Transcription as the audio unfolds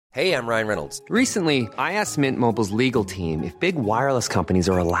Hey, I'm Ryan Reynolds. Recently, I asked Mint Mobile's legal team if big wireless companies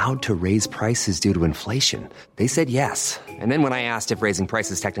are allowed to raise prices due to inflation. They said yes. And then when I asked if raising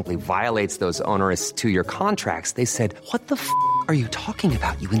prices technically violates those onerous two-year contracts, they said, "What the f*** are you talking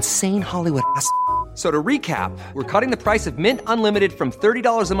about, you insane Hollywood ass?" So to recap, we're cutting the price of Mint Unlimited from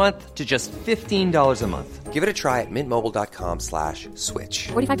 $30 a month to just $15 a month. Give it a try at mintmobile.com/switch.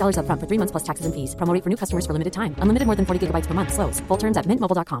 $45 up front for 3 months plus taxes and fees. Promo rate for new customers for limited time. Unlimited more than 40 gigabytes per month. Slows full terms at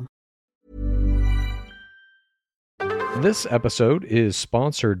mintmobile.com. This episode is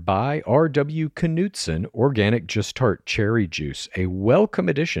sponsored by R.W. Knudsen Organic Just Tart Cherry Juice, a welcome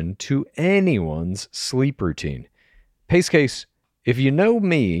addition to anyone's sleep routine. Pace Case, if you know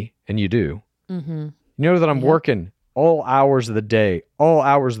me, and you do, you know that I'm working all hours of the day, all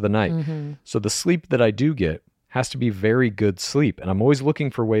hours of the night. So the sleep that I do get has to be very good sleep. And I'm always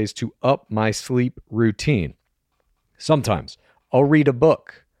looking for ways to up my sleep routine. Sometimes I'll read a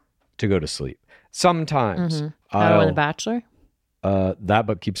book to go to sleep. Sometimes I'll... The Bachelor? That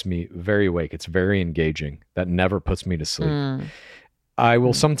book keeps me very awake. It's very engaging. That never puts me to sleep. I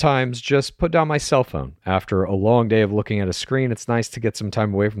will sometimes just put down my cell phone after a long day of looking at a screen. It's nice to get some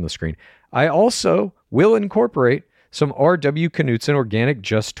time away from the screen. I also will incorporate some R.W. Knudsen Organic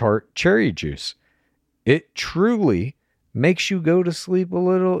Just Tart Cherry Juice. It truly makes you go to sleep a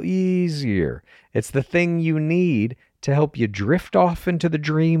little easier. It's the thing you need to help you drift off into the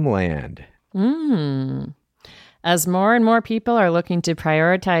dreamland. As more and more people are looking to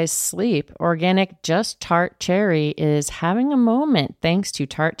prioritize sleep, Organic Just Tart Cherry is having a moment thanks to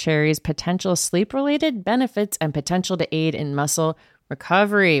Tart Cherry's potential sleep-related benefits and potential to aid in muscle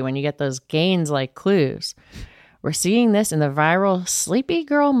recovery when you get those gains like clues. We're seeing this in the viral Sleepy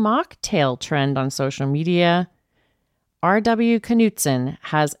Girl mocktail trend on social media. R.W. Knudsen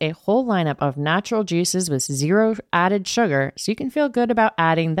has a whole lineup of natural juices with zero added sugar, so you can feel good about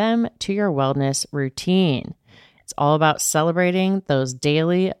adding them to your wellness routine. It's all about celebrating those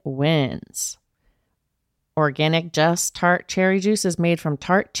daily wins. Organic Just Tart Cherry Juice is made from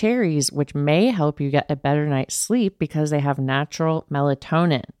tart cherries, which may help you get a better night's sleep because they have natural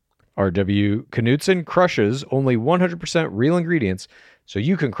melatonin. R.W. Knudsen crushes only 100% real ingredients, so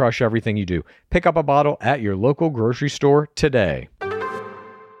you can crush everything you do. Pick up a bottle at your local grocery store today.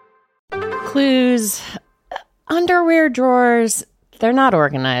 Clues. Underwear drawers, they're not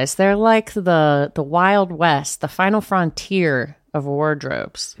organized. They're like the Wild West, the final frontier of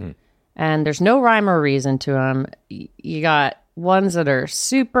wardrobes. And there's no rhyme or reason to them. You got ones that are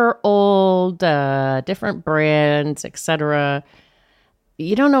super old, different brands, etc.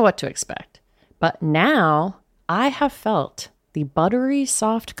 You don't know what to expect. But now I have felt the buttery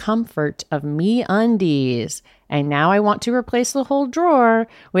soft comfort of MeUndies. And now I want to replace the whole drawer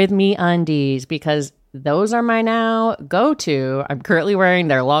with MeUndies because those are my now go-to. I'm currently wearing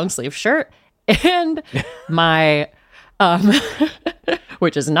their long sleeve shirt and my,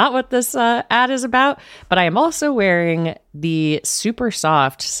 which is not what this ad is about, but I am also wearing the super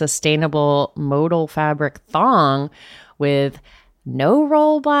soft, sustainable modal fabric thong with no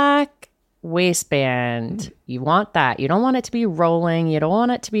rollback waistband. You want that. You don't want it to be rolling. You don't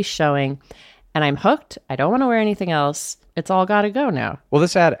want it to be showing. And I'm hooked. I don't want to wear anything else. It's all got to go now. Well,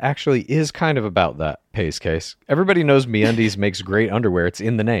 this ad actually is kind of about that, Pace Case. Everybody knows MeUndies makes great underwear. It's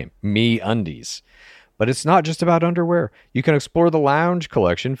in the name, MeUndies. But it's not just about underwear. You can explore the lounge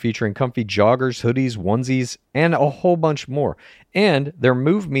collection featuring comfy joggers, hoodies, onesies, and a whole bunch more. And their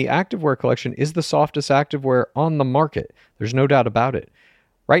Move Me activewear collection is the softest activewear on the market. There's no doubt about it.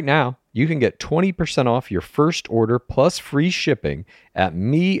 Right now, you can get 20% off your first order plus free shipping at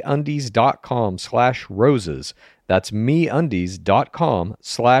MeUndies.com/roses. That's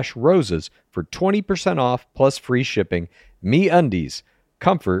MeUndies.com/roses for 20% off plus free shipping. MeUndies,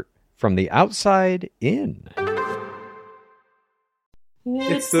 comfort from the outside in.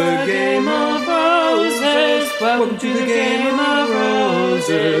 It's the Game of Roses. Welcome to the Game of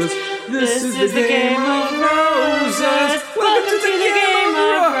Roses. This is the Game of Roses. Welcome to the Game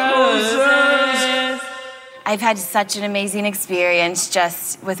of Roses. I've had such an amazing experience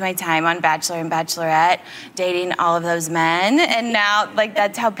just with my time on Bachelor and Bachelorette, dating all of those men, and now, like,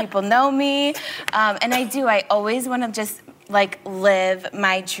 that's how people know me. And I always want to just, like, live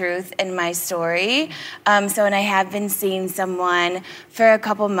my truth and my story. And I have been seeing someone for a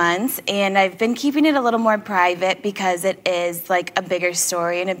couple months, and I've been keeping it a little more private because it is, like, a bigger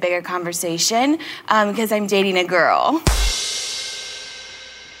story and a bigger conversation because I'm dating a girl.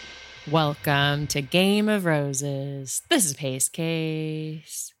 Welcome to Game of Roses. This is Pace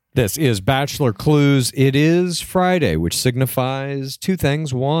Case. This is Bachelor Clues. It is Friday, which signifies two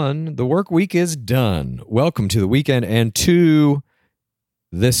things. One, the work week is done. Welcome to the weekend. And two,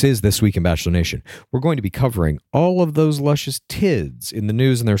 This is This Week in Bachelor Nation. We're going to be covering all of those luscious tids in the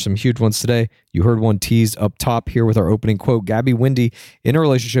news, and there's some huge ones today. You heard one teased up top here with our opening quote. Gabby Windey in a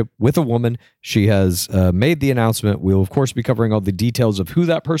relationship with a woman. She has made the announcement. We'll, of course, be covering all the details of who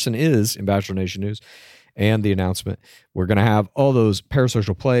that person is in Bachelor Nation news and the announcement. We're going to have all those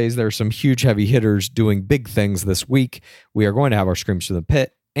parasocial plays. There are some huge heavy hitters doing big things this week. We are going to have our Screams to the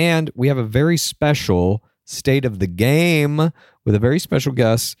Pit, and we have a very special State of the Game with a very special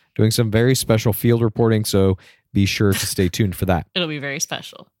guest doing some very special field reporting, so be sure to stay tuned for that. It'll be very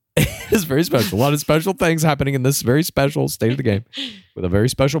special. It's very special. A lot of special things happening in this very special State of the Game with a very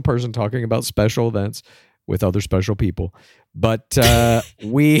special person talking about special events with other special people. But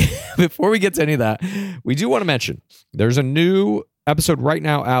before we get to any of that, we do want to mention there's a new episode right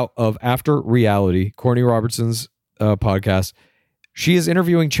now out of After Reality, Courtney Robertson's podcast. She is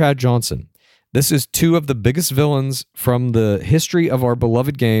interviewing Chad Johnson. This is two of the biggest villains from the history of our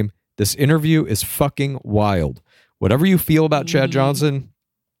beloved game. This interview is fucking wild. Whatever you feel about Chad Johnson,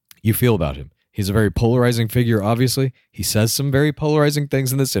 you feel about him. He's a very polarizing figure, obviously. He says some very polarizing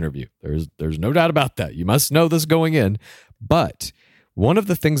things in this interview. There's no doubt about that. You must know this going in. But one of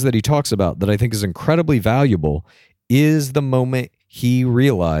the things that he talks about that I think is incredibly valuable is the moment he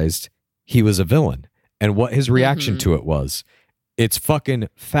realized he was a villain and what his reaction to it was. It's fucking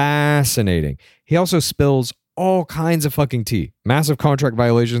fascinating. He also spills all kinds of fucking tea. Massive contract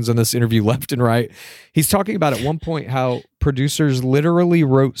violations in this interview left and right. He's talking about at one point how producers literally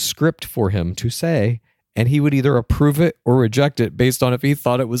wrote script for him to say, and he would either approve it or reject it based on if he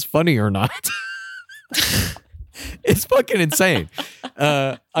thought it was funny or not. It's fucking insane.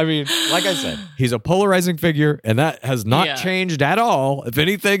 I mean, like I said, he's a polarizing figure, and that has not changed at all. If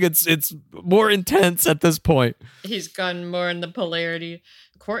anything, it's more intense at this point. He's gotten more in the polarity.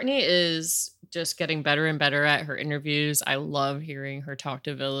 Courtney is just getting better and better at her interviews. I love hearing her talk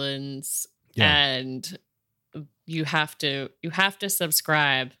to villains, and you have to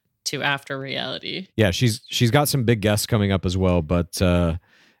subscribe to After Reality. Yeah, she's got some big guests coming up as well, but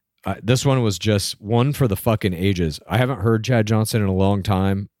this one was just one for the fucking ages. I haven't heard Chad Johnson in a long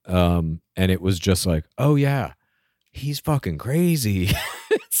time, and it was just like, oh yeah, he's fucking crazy.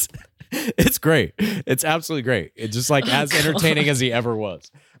 It's great. It's absolutely great. It's just like as entertaining as he ever was.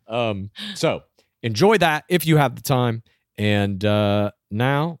 So enjoy that if you have the time. And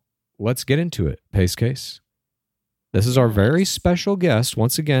now let's get into it. Pace Case. This is our very special guest,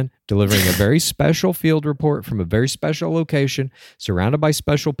 once again, delivering a very special field report from a very special location, surrounded by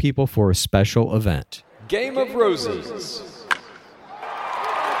special people for a special event. Game of Roses.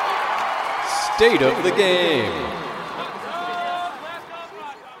 State of the Game.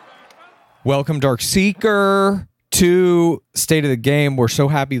 Welcome, Dark Seeker, to State of the Game. We're so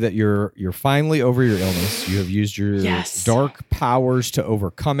happy that you're finally over your illness. You have used your dark powers to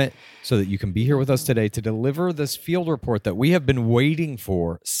overcome it so that you can be here with us today to deliver this field report that we have been waiting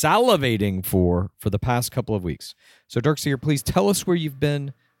for, salivating for the past couple of weeks. So, Dark Seeker, please tell us where you've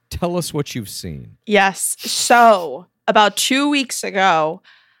been. Tell us what you've seen. Yes. So, about 2 weeks ago,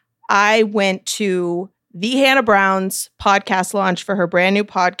 I went to the Hannah Brown's podcast launch for her brand new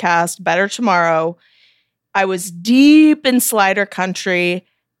podcast, Better Tomorrow. I was deep in Slider country,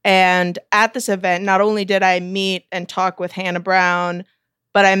 and at this event, not only did I meet and talk with Hannah Brown,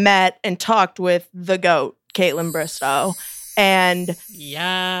 but I met and talked with the GOAT, Caitlin Bristow. And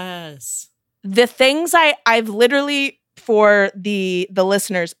yes, the things I've literally, for the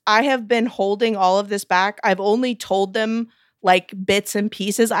listeners, I have been holding all of this back. I've only told them like bits and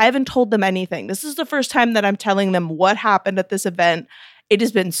pieces. I haven't told them anything. This is the first time that I'm telling them what happened at this event. It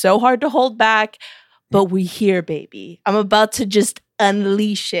has been so hard to hold back, but we here, baby. I'm about to just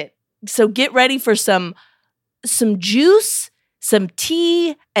unleash it. So get ready for some juice, some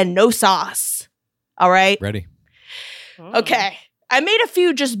tea, and no sauce. All right? Ready. Okay. I made a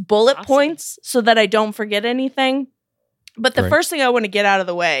few just bullet points so that I don't forget anything. But the first thing I want to get out of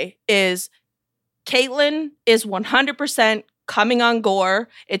the way is Caitlin is 100% coming on Gore.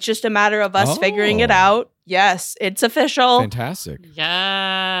 It's just a matter of us figuring it out. Yes, it's official. Fantastic.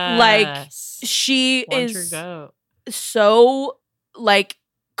 Yes. Like, she is so, like,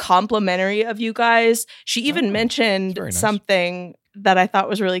 complimentary of you guys. She even mentioned something that I thought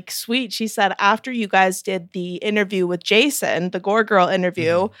was really sweet. She said after you guys did the interview with Jason, the Gore Girl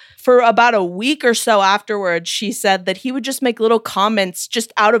interview, for about a week or so afterwards, she said that he would just make little comments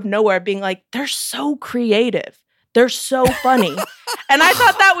just out of nowhere being like, they're so creative. They're so funny. And I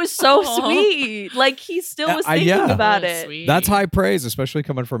thought that was so sweet. Like, he still was thinking about it. Sweet. That's high praise, especially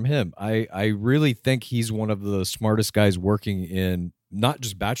coming from him. I really think he's one of the smartest guys working in not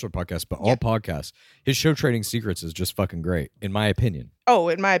just Bachelor podcasts, but all podcasts. His show Trading Secrets is just fucking great, in my opinion. Oh,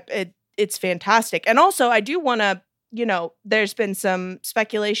 it's fantastic. And also, I do want to, there's been some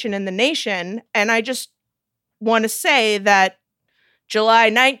speculation in the nation, and I just want to say that July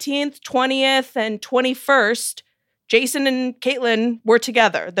 19th, 20th, and 21st, Jason and Caitlyn were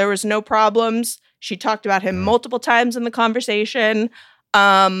together. There was no problems. She talked about him multiple times in the conversation.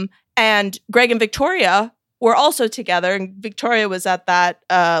 And Greg and Victoria were also together, and Victoria was at that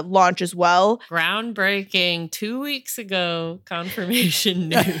launch as well. Groundbreaking 2 weeks ago, confirmation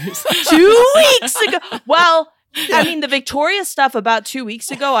news. 2 weeks ago. Well, I mean, the Victoria stuff about 2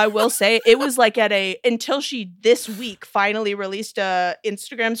 weeks ago, I will say, it was like until she this week finally released a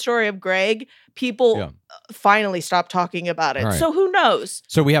Instagram story of Greg, people finally stopped talking about it. Right. So who knows?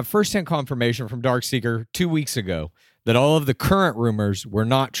 So we have firsthand confirmation from Darkseeker 2 weeks ago that all of the current rumors were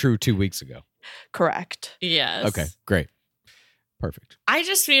not true 2 weeks ago. Correct. Yes. Okay, great. Perfect. I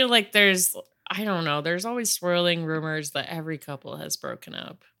just feel like there's always swirling rumors that every couple has broken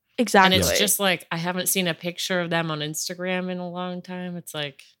up. Exactly. And it's just like, I haven't seen a picture of them on Instagram in a long time. It's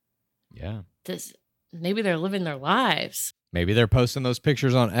like, maybe they're living their lives. Maybe they're posting those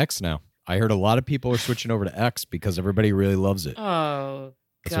pictures on X now. I heard a lot of people are switching over to X because everybody really loves it. Oh,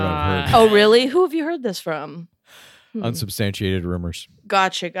 That's God. what I've heard. Oh, really? Who have you heard this from? Unsubstantiated rumors.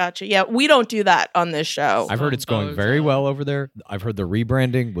 Gotcha. Yeah, we don't do that on this show. I've heard it's going very well over there. I've heard the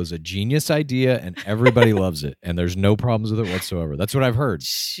rebranding was a genius idea and everybody loves it. And there's no problems with it whatsoever. That's what I've heard.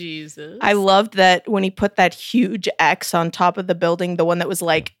 Jesus. I loved that when he put that huge X on top of the building, the one that was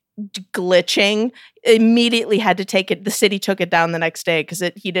like glitching, immediately had to take it. The city took it down the next day because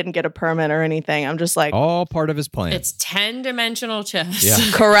he didn't get a permit or anything. I'm just like, all part of his plan. It's 10-dimensional chess.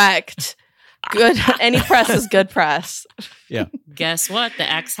 Yeah. Correct. Good. Any press is good press. Yeah. Guess what?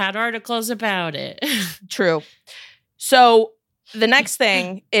 The X had articles about it. True. So the next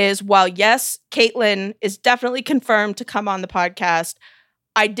thing is, while yes, Caitlyn is definitely confirmed to come on the podcast,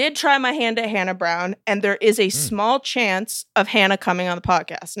 I did try my hand at Hannah Brown, and there is a small chance of Hannah coming on the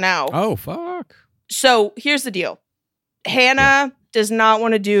podcast. Now, oh, fuck. So here's the deal. Hannah does not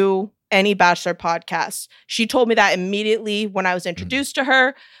want to do any Bachelor podcasts. She told me that immediately when I was introduced to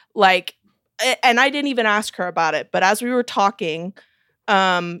her. Like, and I didn't even ask her about it. But as we were talking,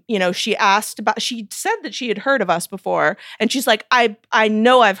 she said that she had heard of us before. And she's like, I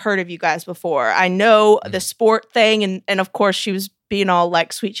know I've heard of you guys before. I know the sport thing. And of course, she was being all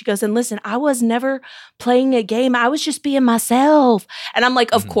like sweet. She goes, and listen, I was never playing a game. I was just being myself. And I'm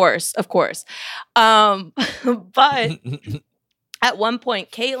like, of course. But at one point,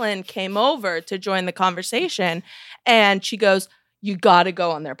 Caitlyn came over to join the conversation and she goes, you got to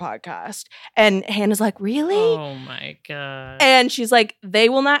go on their podcast. And Hannah's like, really? Oh my God. And she's like, they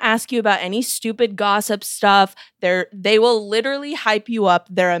will not ask you about any stupid gossip stuff. They will literally hype you up.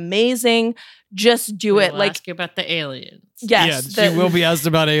 They're amazing. Just do it. Like, ask you about the aliens. Yes. Yeah, she will be asked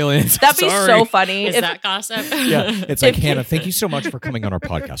about aliens. That'd be so funny. Is that gossip? Yeah. It's like, Hannah, thank you so much for coming on our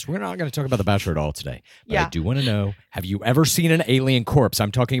podcast. We're not going to talk about The Bachelor at all today. But I do want to know, have you ever seen an alien corpse?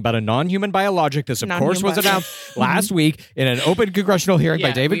 I'm talking about a non-human biologic. This, of course, was announced last week in an open congressional hearing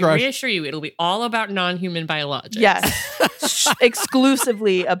by David Grush. I reassure you, it'll be all about non-human biologics. Yes.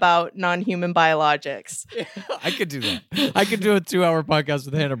 Exclusively about non-human biologics. Yeah, I could do that. I could do a 2-hour podcast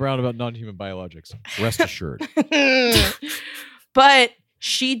with Hannah Brown about non-human biologics. Rest assured. But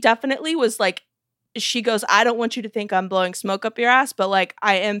she definitely was like, she goes, I don't want you to think I'm blowing smoke up your ass, but like,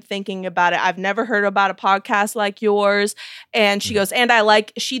 I am thinking about it. I've never heard about a podcast like yours. And she goes, and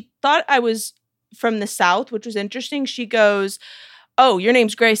she thought I was from the South, which was interesting. She goes, oh, your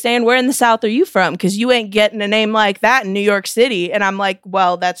name's Grace Ann. Where in the South are you from? Because you ain't getting a name like that in New York City. And I'm like,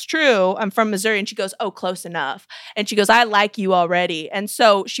 well, that's true. I'm from Missouri. And she goes, oh, close enough. And she goes, I like you already. And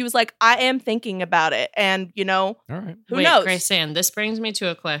so she was like, I am thinking about it. And, all right. Who knows? Grace Ann, this brings me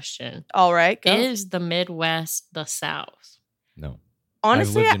to a question. All right. Go. Is the Midwest the South? No.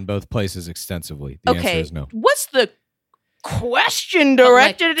 Honestly, I've lived in both places extensively. The answer is no. What's the question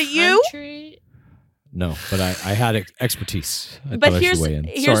directed at you? No, but I had expertise. But here's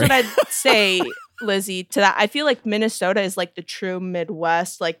what I'd say, Lizzie, to that. I feel like Minnesota is like the true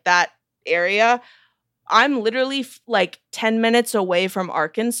Midwest, like that area. I'm literally like 10 minutes away from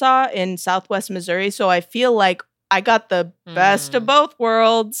Arkansas in Southwest Missouri. So I feel like I got the best of both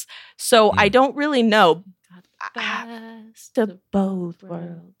worlds. So I don't really know. Best of both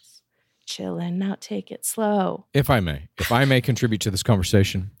worlds. Chillin', now take it slow. If I may contribute to this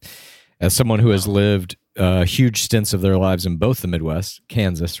conversation. As someone who has lived huge stints of their lives in both the Midwest,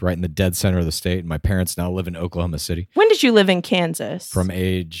 Kansas, right in the dead center of the state, and my parents now live in Oklahoma City. When did you live in Kansas? From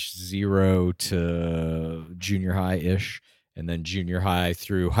age 0 to junior high-ish. and then junior high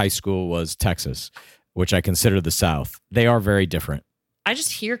through high school was Texas, which I consider the South. They are very different. I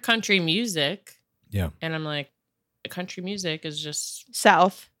just hear country music. Yeah. And I'm like, country music is just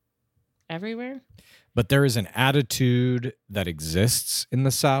South. Everywhere. But there is an attitude that exists in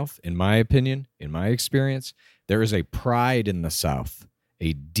the South, in my opinion, in my experience. There is a pride in the South,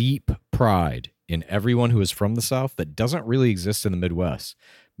 a deep pride in everyone who is from the South that doesn't really exist in the Midwest.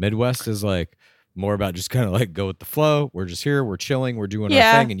 Midwest is like more about just kind of like go with the flow. We're just here. We're chilling. We're doing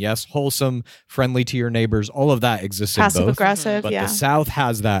our thing. And yes, wholesome, friendly to your neighbors. All of that exists in both. Passive aggressive, But the South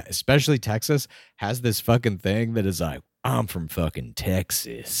has that, especially Texas, has this fucking thing that is like, I'm from fucking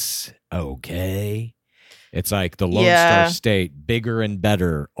Texas. Okay. It's like the Lone Star State, bigger and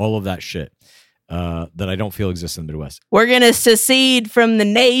better, all of that shit that I don't feel exists in the Midwest. We're going to secede from the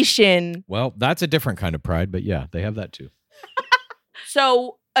nation. Well, that's a different kind of pride, but yeah, they have that too.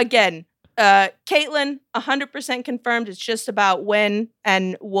 So again, Caitlin, 100% confirmed. It's just about when,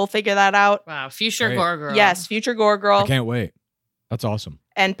 and we'll figure that out. Wow, future Gore Girl. Yes, future Gore Girl. I can't wait. That's awesome.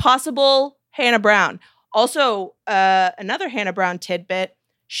 And possible Hannah Brown. Also, another Hannah Brown tidbit.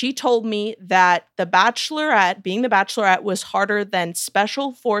 She told me that being the Bachelorette was harder than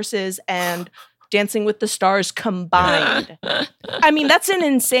Special Forces and Dancing with the Stars combined. I mean, that's an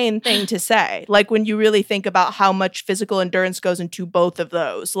insane thing to say. Like when you really think about how much physical endurance goes into both of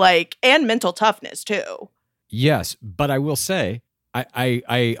those, like, and mental toughness too. Yes, but I will say,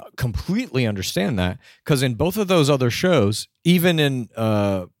 I completely understand that because in both of those other shows, even in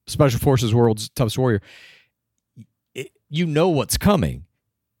Special Forces World's Toughest Warrior, you know what's coming.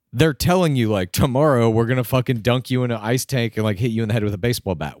 They're telling you like tomorrow we're gonna fucking dunk you in an ice tank and like hit you in the head with a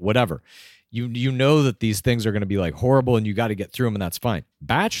baseball bat, whatever. You know that these things are gonna be like horrible and you got to get through them and that's fine.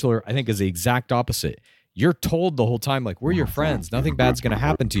 Bachelor, I think, is the exact opposite. You're told the whole time like we're your friends, nothing bad's gonna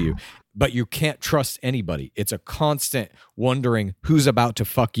happen to you, but you can't trust anybody. It's a constant wondering who's about to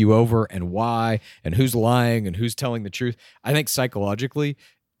fuck you over and why, and who's lying and who's telling the truth. I think psychologically,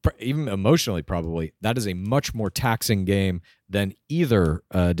 even emotionally, probably that is a much more taxing game than either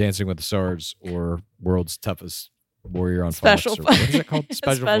Dancing with the Stars or World's Toughest Warrior on Special Fox. What is it called?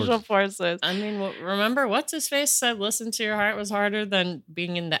 Special Forces. I mean, remember what's his face said? Listen to your heart was harder than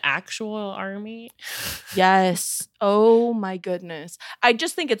being in the actual army. Yes. Oh my goodness. I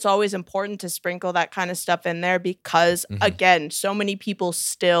just think it's always important to sprinkle that kind of stuff in there because, again, so many people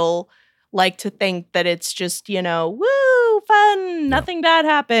still like to think that it's just, woo, fun, nothing bad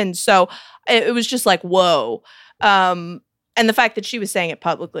happened. So it was just like, whoa. And the fact that she was saying it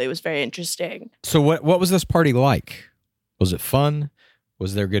publicly was very interesting. So what was this party like? Was it fun?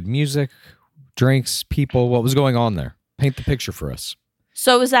 Was there good music, drinks, people? What was going on there? Paint the picture for us.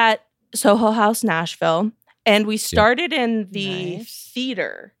 So it was at Soho House, Nashville. And we started in the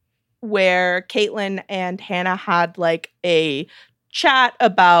theater where Caitlin and Hannah had like a chat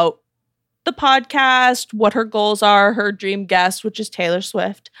about the podcast, what her goals are, her dream guest, which is Taylor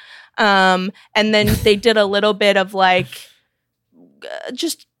Swift. And then they did a little bit of like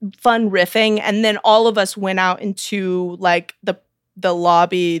just fun riffing. And then all of us went out into like the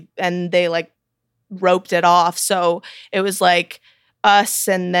lobby and they like roped it off. So it was like us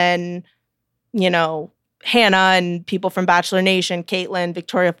and then, Hannah and people from Bachelor Nation, Caitlin,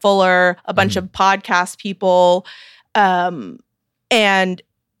 Victoria Fuller, a bunch of podcast people. And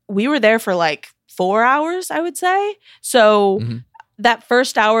we were there for like 4 hours, I would say. So that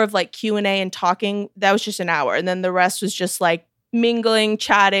first hour of like Q&A and talking, that was just an hour. And then the rest was just like mingling,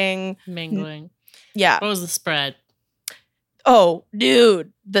 chatting. Yeah. What was the spread? Oh,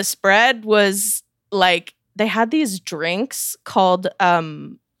 dude. The spread was like, they had these drinks called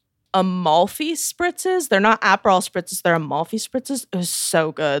Amalfi spritzes. They're not Aperol spritzes. They're Amalfi spritzes. It was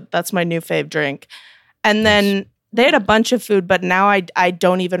so good. That's my new fave drink. And then they had a bunch of food, but now I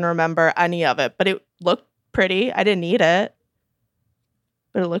don't even remember any of it. But it looked pretty. I didn't eat it,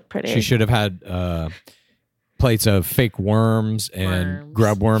 but it looked pretty. She should have had plates of fake worms and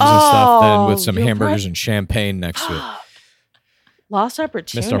grub worms and stuff, then with some hamburgers and champagne next to it. Lost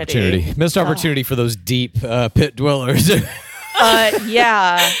opportunity. Missed opportunity. Missed opportunity for those deep pit dwellers.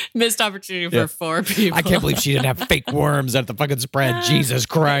 Yeah. Missed opportunity for 4 people. I can't believe she didn't have fake worms at the fucking spread. Jesus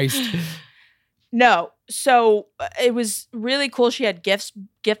Christ. No. So it was really cool. She had gift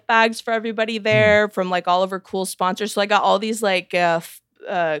bags for everybody there from like all of her cool sponsors. So I got all these like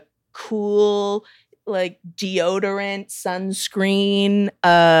cool like deodorant, sunscreen,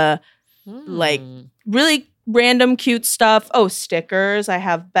 like really random cute stuff. Oh, stickers. I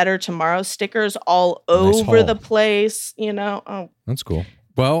have Better Tomorrow stickers all over the place, Oh, that's cool.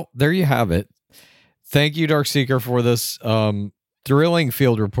 Well, there you have it. Thank you, Dark Seeker, for this thrilling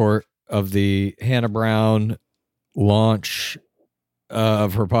field report of the Hannah Brown launch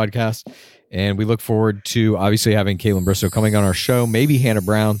of her podcast. And we look forward to obviously having Caitlin Bristow coming on our show, maybe Hannah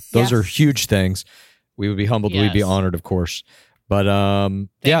Brown. Those are huge things. We would be humbled. We'd be honored, of course. But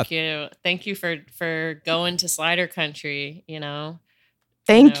thank you for going to Slider Country,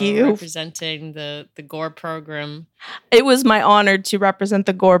 Thank you. Representing the Gore program. It was my honor to represent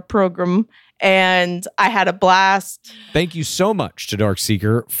the Gore program, and I had a blast. Thank you so much to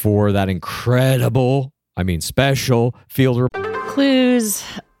Darkseeker for that incredible, special field report. Clues.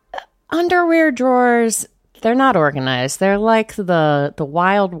 Underwear drawers, they're not organized. They're like the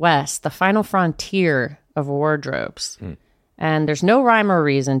Wild West, the final frontier of wardrobes. And there's no rhyme or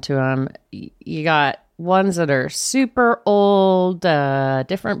reason to them. You got ones that are super old,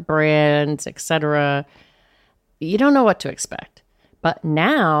 different brands, etc. You don't know what to expect. But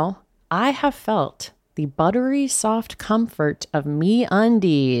now I have felt the buttery soft comfort of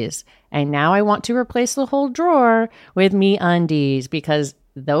MeUndies. And now I want to replace the whole drawer with MeUndies because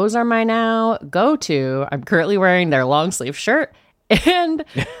those are my now go-to. I'm currently wearing their long sleeve shirt and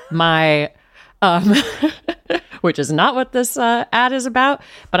my, which is not what this ad is about,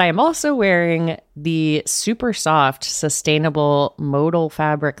 but I am also wearing the super soft, sustainable modal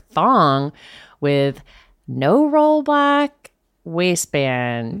fabric thong with no rollback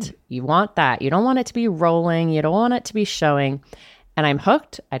waistband. You want that. You don't want it to be rolling. You don't want it to be showing. And I'm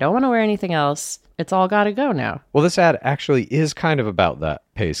hooked. I don't want to wear anything else. It's all got to go now. Well, this ad actually is kind of about that,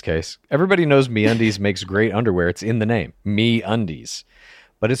 Pace Case. Everybody knows MeUndies makes great underwear. It's in the name, MeUndies.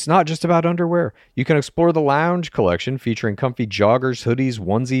 But it's not just about underwear. You can explore the lounge collection featuring comfy joggers, hoodies,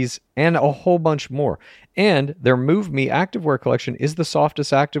 onesies, and a whole bunch more. And their Move Me activewear collection is the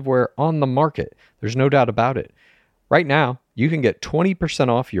softest activewear on the market. There's no doubt about it. Right now, you can get 20%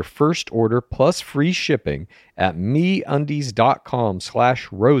 off your first order plus free shipping at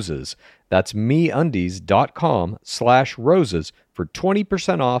MeUndies.com/roses. That's MeUndies.com/roses for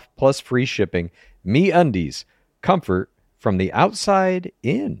 20% off plus free shipping. MeUndies, comfort from the outside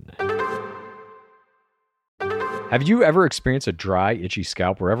in. Have you ever experienced a dry, itchy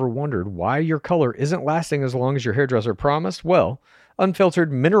scalp or ever wondered why your color isn't lasting as long as your hairdresser promised? Well,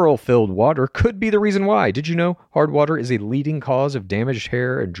 unfiltered, mineral-filled water could be the reason why. Did you know hard water is a leading cause of damaged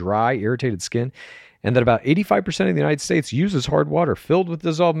hair and dry, irritated skin? And that about 85% of the United States uses hard water filled with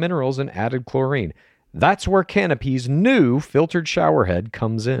dissolved minerals and added chlorine. That's where Canopy's new filtered shower head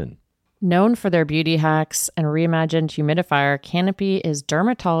comes in. Known for their beauty hacks and reimagined humidifier, Canopy is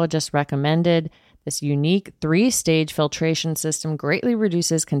dermatologist recommended. This unique 3-stage filtration system greatly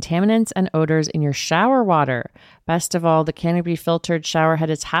reduces contaminants and odors in your shower water. Best of all, the Canopy filtered shower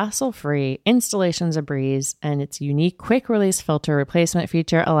head is hassle-free, installation's a breeze, and its unique quick-release filter replacement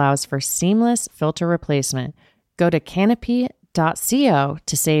feature allows for seamless filter replacement. Go to canopy.co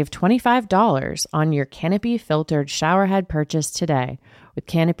to save $25 on your Canopy filtered shower head purchase today with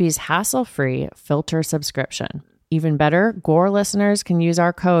Canopy's hassle-free filter subscription. Even better, Gore listeners can use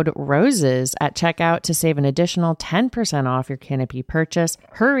our code ROSES at checkout to save an additional 10% off your Canopy purchase.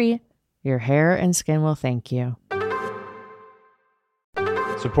 Hurry, your hair and skin will thank you.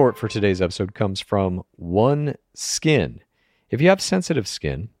 Support for today's episode comes from OneSkin. If you have sensitive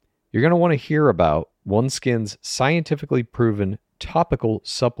skin, you're going to want to hear about OneSkin's scientifically proven topical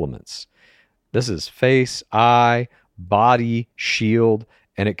supplements. This is face, eye, body, shield,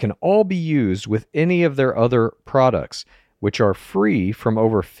 and it can all be used with any of their other products, which are free from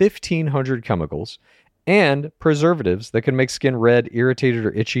over 1,500 chemicals and preservatives that can make skin red, irritated,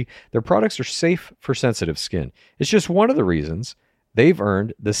 or itchy. Their products are safe for sensitive skin. It's just one of the reasons they've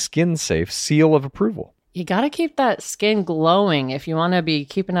earned the Skin Safe seal of approval. You got to keep that skin glowing if you want to be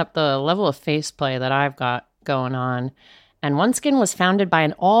keeping up the level of face play that I've got going on. And OneSkin was founded by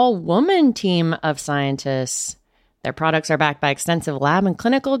an all-woman team of scientists. Their products are backed by extensive lab and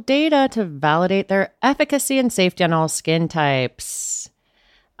clinical data to validate their efficacy and safety on all skin types.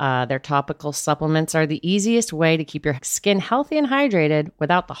 Their topical supplements are the easiest way to keep your skin healthy and hydrated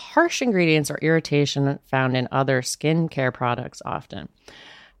without the harsh ingredients or irritation found in other skincare products often.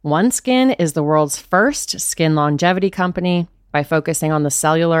 OneSkin is the world's first skin longevity company. By focusing on the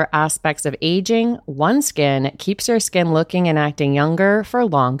cellular aspects of aging, OneSkin keeps your skin looking and acting younger for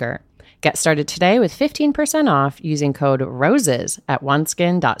longer. Get started today with 15% off using code ROSES at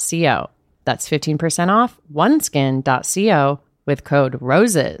oneskin.co. That's 15% off oneskin.co with code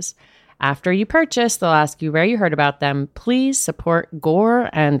ROSES. After you purchase, they'll ask you where you heard about them. Please support Gore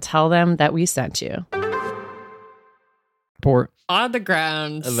and tell them that we sent you. Report. On the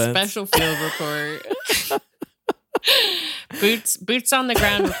ground, Events. Special field report. Boots on the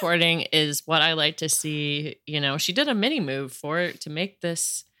ground reporting is what I like to see. You know, she did a mini move for it to make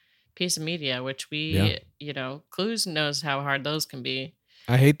this piece of media, which we, Clues knows how hard those can be.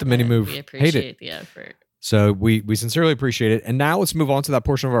 I hate the mini move. We appreciate hate it. the effort. So we sincerely appreciate it. And now let's move on to that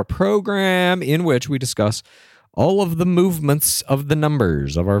portion of our program in which we discuss all of the movements of the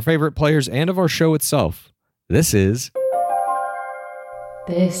numbers of our favorite players and of our show itself. This is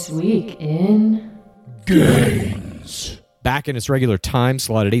This Week in Games. Back in its regular time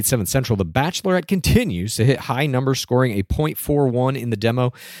slot at 8/7 Central, The Bachelorette continues to hit high numbers, scoring a .41 in the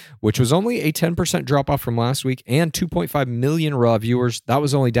demo, which was only a 10% drop-off from last week, and 2.5 million raw viewers. That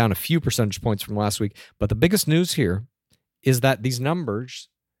was only down a few percentage points from last week. But the biggest news here is that these numbers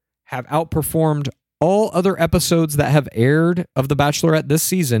have outperformed all other episodes that have aired of The Bachelorette this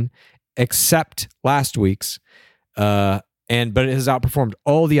season, except last week's. But it has outperformed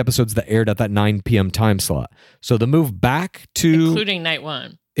all the episodes that aired at that 9 p.m. time slot. So the move back to... Including night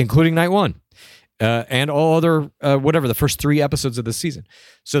one. And all other, the first 3 episodes of the season.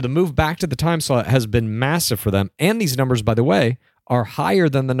 So the move back to the time slot has been massive for them. And these numbers, by the way, are higher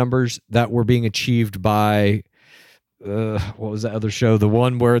than the numbers that were being achieved by... what was that other show? The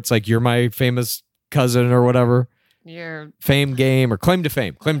one where it's like, you're my famous cousin or whatever. Your Fame Game or Claim to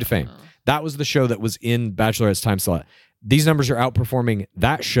Fame. Claim to Fame. That was the show that was in Bachelorette's time slot. These numbers are outperforming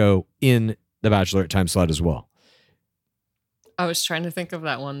that show in the Bachelorette time slot as well. I was trying to think of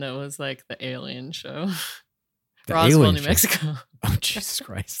that one that was like the alien show. The Roswell, alien New show. Mexico. Oh, Jesus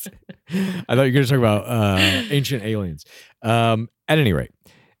Christ. I thought you were going to talk about ancient aliens. At any rate,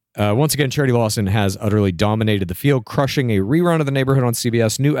 once again, Charity Lawson has utterly dominated the field, crushing a rerun of The Neighborhood on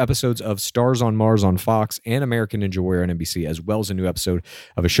CBS, new episodes of Stars on Mars on Fox, and American Ninja Warrior on NBC, as well as a new episode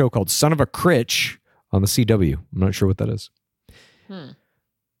of a show called Son of a Critch on the CW. I'm not sure what that is.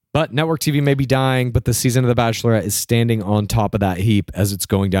 But network TV may be dying, but the season of The Bachelorette is standing on top of that heap as it's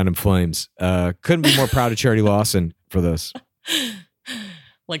going down in flames. Couldn't be more proud of Charity Lawson for this.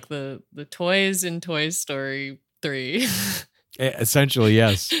 Like the toys in Toy Story 3. Essentially,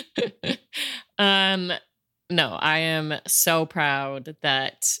 yes. No, I am so proud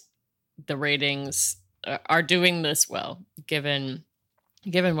that the ratings are doing this well, given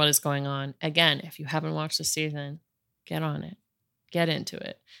what is going on. Again, if you haven't watched the season, get on it. Get into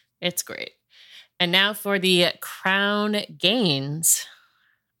it. It's great. And now for the Crown gains.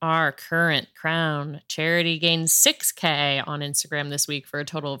 Our current Crown charity gained 6K on Instagram this week for a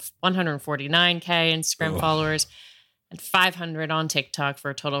total of 149K Instagram followers and 500 on TikTok for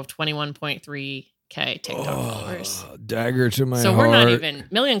a total of 21.3K TikTok followers. Dagger to my heart. So we're not even...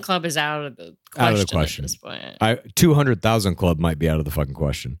 Million Club is out of the question at this point. 200,000 Club might be out of the fucking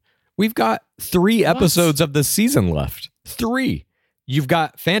question. We've got 3 episodes of the season left. 3. You've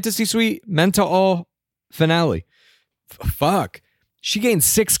got Fantasy Suite, Men to All, finale. Fuck. She gained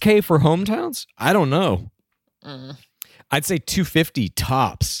 6K for hometowns? I don't know. I'd say 250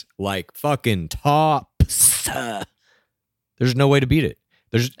 tops. Like fucking tops. There's no way to beat it.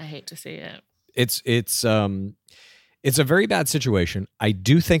 I hate to see it. It's a very bad situation. I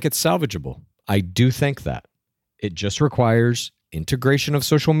do think it's salvageable. I do think that. It just requires integration of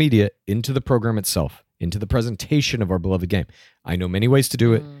social media into the program itself, into the presentation of our beloved game. I know many ways to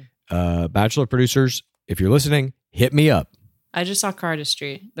do it. Bachelor producers, if you're listening, hit me up. I just saw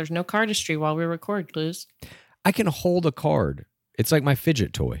cardistry. There's no cardistry while we record, Clues. I can hold a card. It's like my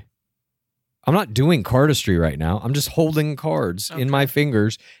fidget toy. I'm not doing cardistry right now. I'm just holding cards in my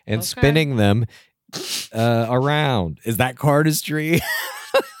fingers and spinning them around. Is that cardistry?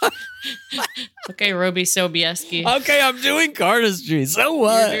 Okay, Roby Sobieski. Okay, I'm doing cardistry. So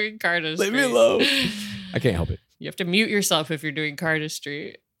what? You're doing cardistry. Leave me alone. I can't help it. You have to mute yourself if you're doing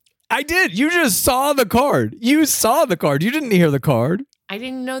cardistry. I did. You just saw the card. You saw the card. You didn't hear the card. I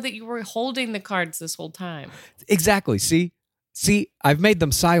didn't know that you were holding the cards this whole time. Exactly. See, I've made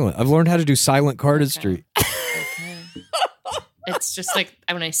them silent. I've learned how to do silent cardistry. Okay. It's just like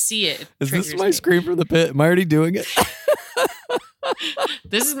when I see it. Is this my scream from the pit? Am I already doing it?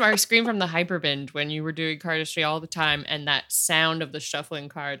 This is my scream from the hyperbinge when you were doing cardistry all the time, and that sound of the shuffling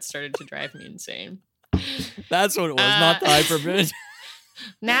cards started to drive me insane. That's what it was, not the hyperbinge.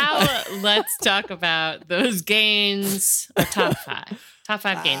 Now let's talk about those gains. Top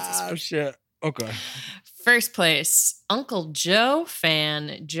 5 gains this week. Oh shit. Okay. First place, Uncle Joe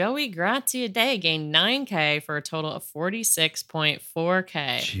fan Joey Grazia Day gained 9K for a total of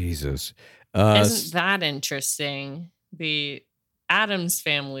 46.4K. Jesus. Isn't that interesting? The Addams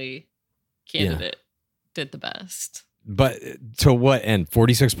family candidate did the best. But to what end?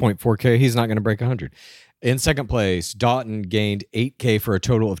 46.4K? He's not going to break 100. In second place, Doughton gained 8K for a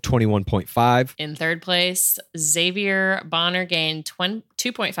total of 21.5. In third place, Xavier Bonner gained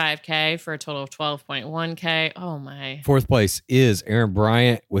 2.5K for a total of 12.1K. Oh, my. Fourth place is Aaron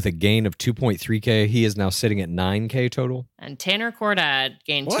Bryant with a gain of 2.3K. He is now sitting at 9K total. And Tanner Cordad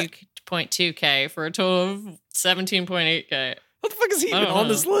gained 2.2K for a total of 17.8K. What the fuck is he even on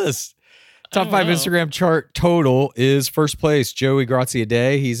this list? Top 5 Instagram chart total is first place, Joey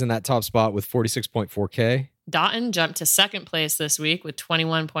Graziadei. He's in that top spot with 46.4K. Doughton jumped to second place this week with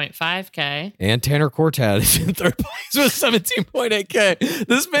 21.5K. And Tanner Cortad is in third place with 17.8K.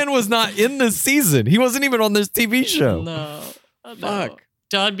 This man was not in this season. He wasn't even on this TV show. No. Fuck.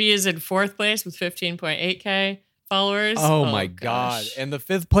 Dodd B is in fourth place with 15.8K followers. Oh my God. And the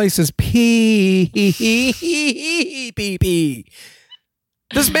fifth place is P.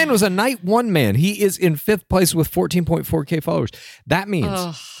 This man was a night one man. He is in fifth place with 14.4K followers. That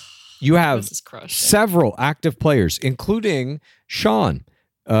means you have several active players, including Sean,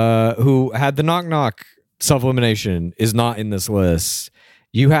 who had the knock-knock self-elimination, is not in this list.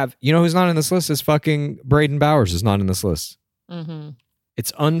 You know who's not in this list is fucking Braden Bowers is not in this list. Mm-hmm.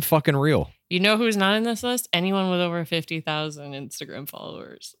 It's unfucking real. You know who's not in this list? Anyone with over 50,000 Instagram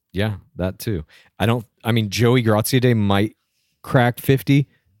followers. Yeah, that too. Joey Graziadei might crack 50.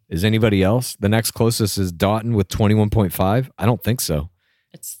 Is anybody else? The next closest is Doughton with 21.5. I don't think so.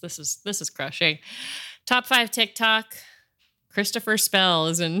 This is crushing. Top 5 TikTok. Christopher Spell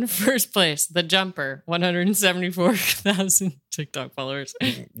is in first place. The Jumper, 174,000 TikTok followers.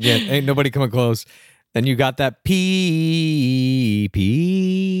 Yeah, ain't nobody coming close. Then you got that PP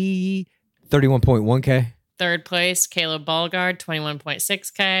 31.1K. Third place, Caleb Ballgard,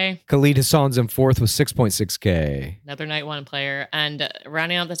 21.6K. Khalid Hassan's in fourth with 6.6K. Another night one player. And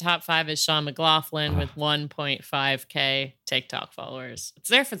rounding out the top 5 is Sean McLaughlin with 1.5K TikTok followers. It's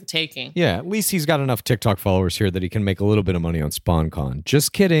there for the taking. Yeah, at least he's got enough TikTok followers here that he can make a little bit of money on SpawnCon.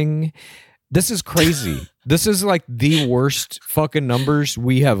 Just kidding. This is crazy. This is like the worst fucking numbers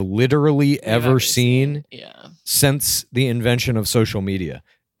we have literally ever seen since the invention of social media.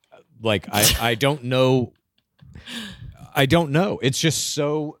 Like, I don't know. I don't know. It's just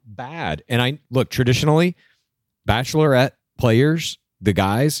so bad. And traditionally, Bachelorette players, the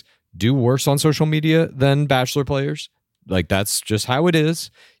guys, do worse on social media than Bachelor players. Like, that's just how it is.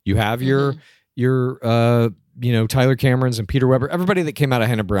 You have your Tyler Camerons and Peter Weber, everybody that came out of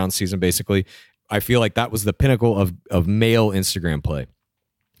Hannah Brown's season, basically. I feel like that was the pinnacle of male Instagram play.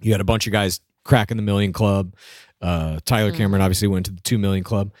 You had a bunch of guys cracking the 1 million club. Tyler Cameron obviously went to the 2 million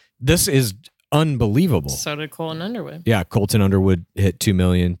club. This is unbelievable. So did Colton Underwood. Yeah, Colton Underwood hit 2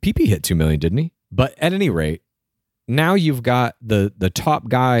 million. PP hit 2 million, didn't he? But at any rate, now you've got the top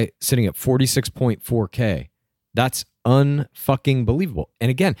guy sitting at 46.4K. That's unfucking believable. And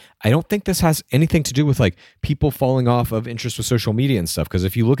again, I don't think this has anything to do with like people falling off of interest with social media and stuff. Because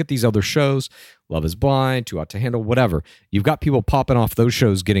if you look at these other shows, Love is Blind, Too Hot to Handle, whatever, you've got people popping off those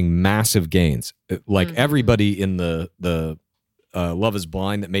shows getting massive gains. Like everybody in the Love is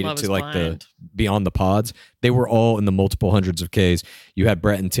Blind that made it to like the Beyond the Pods, they were all in the multiple hundreds of Ks. You had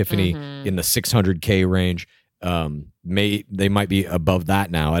Brett and Tiffany in the 600K range. They might be above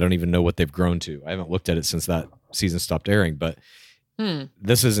that now. I don't even know what they've grown to. I haven't looked at it since that season stopped airing, but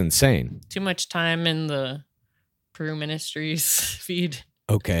this is insane. Too much time in the Peru Ministries feed.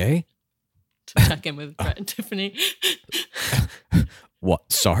 Okay. To check in with Brett and Tiffany. What?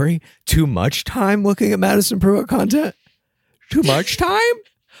 Sorry? Too much time looking at Madison Pruitt content? Too much time?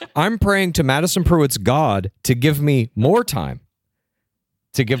 I'm praying to Madison Pruitt's God to give me more time.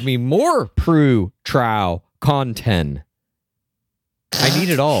 To give me more Prue Trow content. I need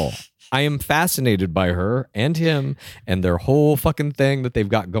it all. I am fascinated by her and him and their whole fucking thing that they've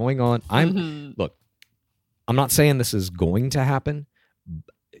got going on. Look, I'm not saying this is going to happen.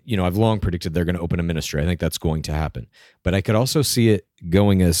 I've long predicted they're going to open a ministry. I think that's going to happen. But I could also see it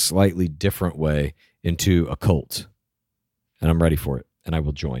going a slightly different way into a cult. And I'm ready for it. And I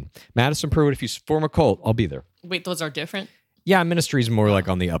will join. Madison Pruitt, if you form a cult, I'll be there. Wait, those are different? Yeah, ministry is more like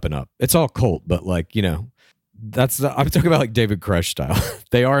on the up and up. It's all cult, but like, I'm talking about like David Koresh style.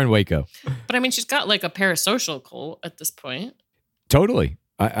 They are in Waco. But I mean, she's got like a parasocial cult at this point. Totally.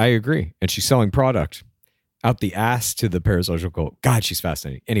 I agree. And she's selling product out the ass to the parasocial cult. God, she's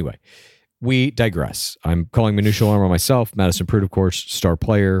fascinating. Anyway, we digress. I'm calling Minutia Alarm on myself. Madison Pruitt, of course, star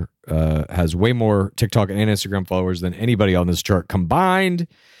player, has way more TikTok and Instagram followers than anybody on this chart combined.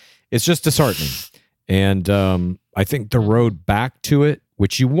 It's just disheartening. And I think the road back to it,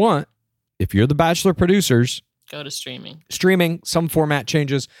 which you want, if you're the Bachelor producers, go to streaming. Streaming, some format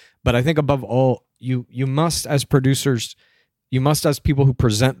changes. But I think above all, you must, as producers, you must, as people who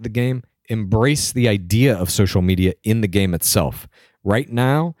present the game, embrace the idea of social media in the game itself. Right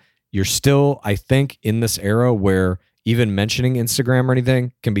now, you're still, I think, in this era where even mentioning Instagram or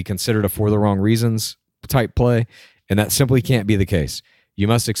anything can be considered a for the wrong reasons type play, and that simply can't be the case. You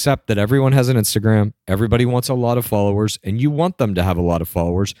must accept that everyone has an Instagram, everybody wants a lot of followers, and you want them to have a lot of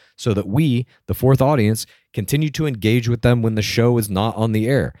followers so that we, the fourth audience, continue to engage with them when the show is not on the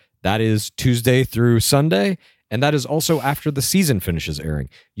air. That is Tuesday through Sunday, and that is also after the season finishes airing.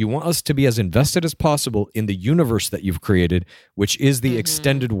 You want us to be as invested as possible in the universe that you've created, which is the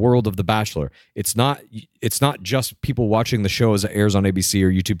extended world of The Bachelor. It's not just people watching the show as it airs on ABC or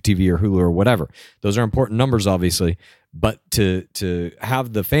YouTube TV or Hulu or whatever. Those are important numbers, obviously. But to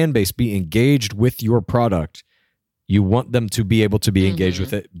have the fan base be engaged with your product, you want them to be able to be engaged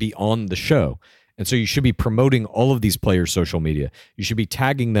with it beyond the show. And so you should be promoting all of these players' social media. You should be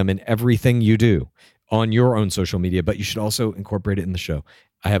tagging them in everything you do on your own social media, but you should also incorporate it in the show.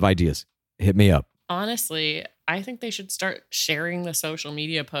 I have ideas. Hit me up. Honestly, I think they should start sharing the social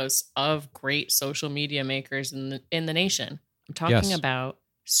media posts of great social media makers in the nation. I'm talking about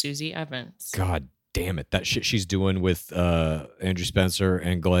Susie Evans. God damn it. That shit she's doing with Andrew Spencer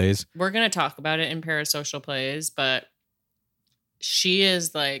and Glaze. We're going to talk about it in Parasocial Plays, but she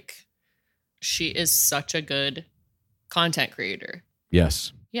is such a good content creator.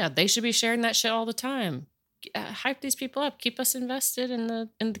 Yes. Yeah, they should be sharing that shit all the time. Hype these people up, keep us invested in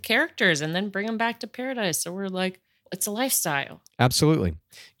the characters, and then bring them back to Paradise. So we're like, it's a lifestyle. Absolutely.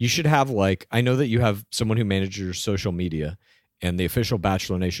 You should have I know that you have someone who manages your social media, and the official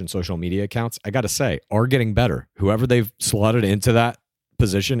Bachelor Nation social media accounts, I got to say, are getting better. Whoever they've slotted into that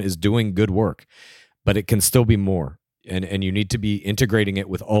position is doing good work, but it can still be more. And you need to be integrating it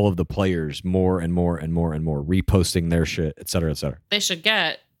with all of the players more and more and more and more, reposting their shit, et cetera, et cetera. They should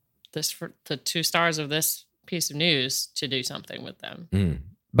get the 2 stars of this piece of news to do something with them.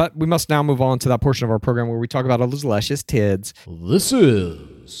 But we must now move on to that portion of our program where we talk about all those luscious tids. This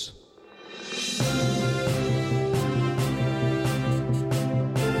is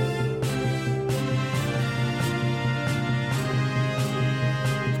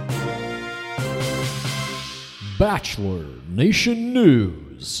Bachelor Nation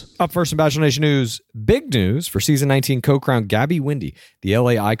News. Up first in Bachelor Nation News, big news for season 19 co-crown Gabby Windey. The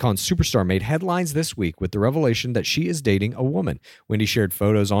LA icon superstar made headlines this week with the revelation that she is dating a woman. Windey shared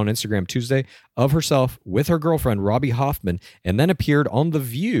photos on Instagram Tuesday of herself with her girlfriend Robbie Hoffman, and then appeared on The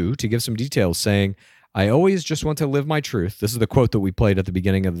View to give some details, saying, "I always just want to live my truth." This is the quote that we played at the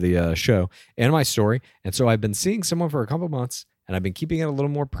beginning of the show, "and my story. And so I've been seeing someone for a couple months, and I've been keeping it a little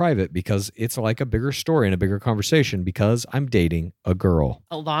more private because it's like a bigger story and a bigger conversation because I'm dating a girl."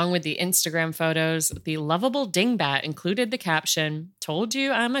 Along with the Instagram photos, the lovable dingbat included the caption, "Told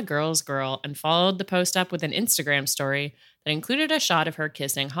you I'm a girl's girl," and followed the post up with an Instagram story that included a shot of her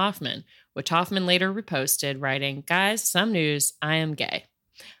kissing Hoffman, which Hoffman later reposted, writing, "Guys, some news, I am gay."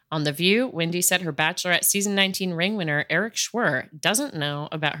 On The View, Windey said her Bachelorette season 19 ring winner, Eric Schwer, doesn't know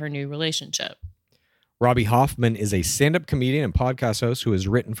about her new relationship. Robbie Hoffman is a stand-up comedian and podcast host who has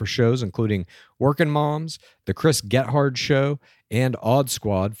written for shows including Workin' Moms, The Chris Gethard Show, and Odd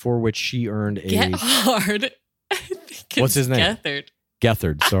Squad, for which she earned a... Gethard? What's his name?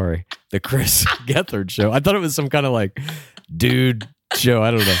 Gethard, sorry. The Chris Gethard Show. I thought it was some kind of dude show.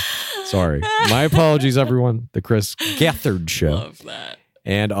 I don't know. Sorry. My apologies, everyone. The Chris Gethard Show. Love that.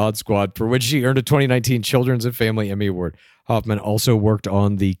 And Odd Squad, for which she earned a 2019 Children's and Family Emmy Award. Hoffman also worked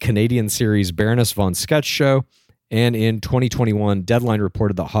on the Canadian series Baroness von Sketch Show, and in 2021, Deadline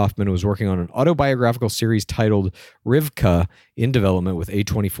reported that Hoffman was working on an autobiographical series titled Rivka in development with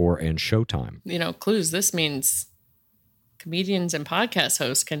A24 and Showtime. Clues, this means comedians and podcast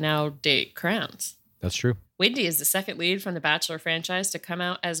hosts can now date crowns. That's true. Windey is the second lead from the Bachelor franchise to come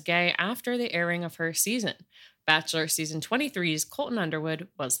out as gay after the airing of her season. Bachelor Season 23's Colton Underwood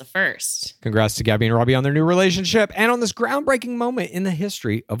was the first. Congrats to Gabby and Robbie on their new relationship and on this groundbreaking moment in the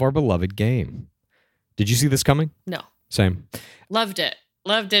history of our beloved game. Did you see this coming? No. Same. Loved it.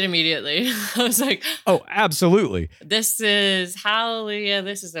 Loved it immediately. I was like, oh, absolutely. This is hallelujah.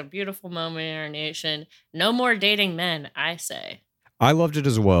 This is a beautiful moment in our nation. No more dating men, I say. I loved it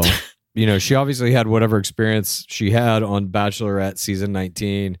as well. She obviously had whatever experience she had on Bachelorette Season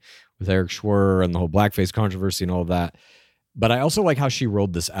 19 with Eric Schwer and the whole blackface controversy and all of that. But I also like how she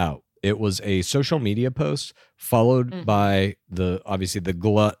rolled this out. It was a social media post followed by obviously the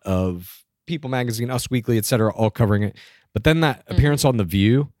glut of People Magazine, Us Weekly, etc., all covering it. But then that appearance on The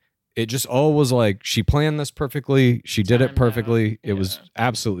View, it just all was like, she planned this perfectly. She did it perfectly. It was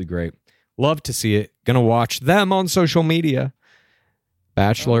absolutely great. Love to see it. Gonna watch them on social media.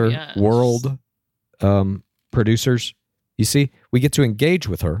 Bachelor World producers. You see, we get to engage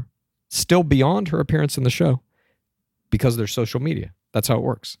with her still beyond her appearance in the show because there's social media. That's how it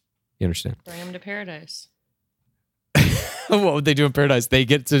works. You understand? Bring them to paradise. What would they do in paradise? They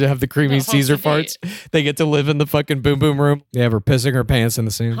get to have the creamy Caesar farts. They get to live in the fucking boom boom room. They have her pissing her pants in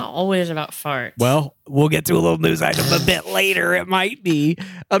the scene. Not always about farts. Well, we'll get to a little news item a bit later. It might be.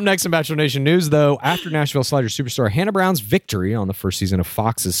 Up next in Bachelor Nation news, though, after Nashville Slider superstar Hannah Brown's victory on the first season of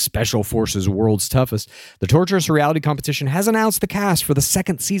Fox's Special Forces World's Toughest, the torturous reality competition has announced the cast for the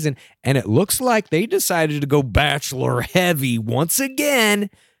second season, and it looks like they decided to go Bachelor heavy once again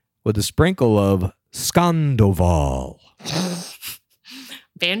with a sprinkle of Scandoval.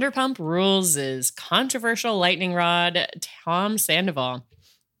 Vanderpump Rules' controversial lightning rod, Tom Sandoval,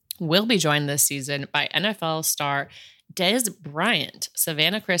 will be joined this season by NFL star Des Bryant,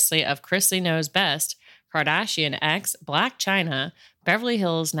 Savannah Chrisley of Chrisley Knows Best, Kardashian ex Black China, Beverly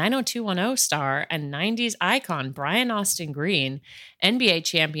Hills 90210 star and 90s icon Brian Austin Green, NBA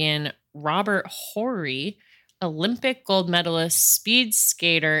champion Robert Horry, Olympic gold medalist, speed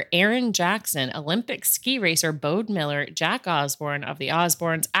skater Aaron Jackson, Olympic ski racer Bode Miller, Jack Osborne of the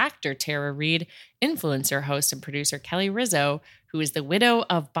Osbournes, actor Tara Reid, influencer, host, and producer Kelly Rizzo, who is the widow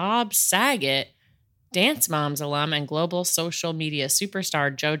of Bob Saget, Dance Moms alum and global social media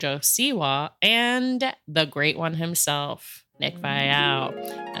superstar JoJo Siwa, and the great one himself, Nick Vial,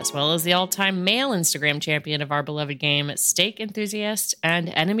 as well as the all-time male Instagram champion of our beloved game, steak enthusiast and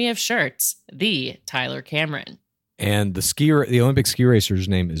enemy of shirts, the Tyler Cameron. And the Olympic ski racer's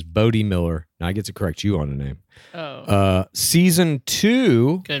name is Bode Miller. Now I get to correct you on a name. Oh. Season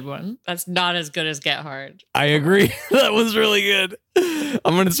 2. Good one. That's not as good as Get Hard. I agree. That was really good.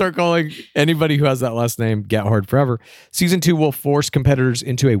 I'm going to start calling anybody who has that last name Get Hard forever. Season 2 will force competitors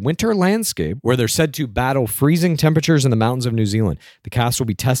into a winter landscape where they're said to battle freezing temperatures in the mountains of New Zealand. The cast will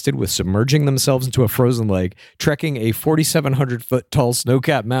be tested with submerging themselves into a frozen lake, trekking a 4,700-foot tall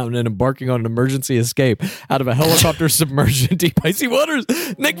snow-capped mountain, and embarking on an emergency escape out of a helicopter submerged in deep icy waters.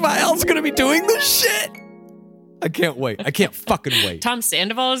 Nick Vial's going to be doing this shit. I can't wait. I can't fucking wait. Tom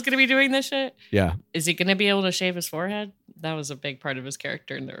Sandoval is going to be doing this shit? Yeah. Is he going to be able to shave his forehead? That was a big part of his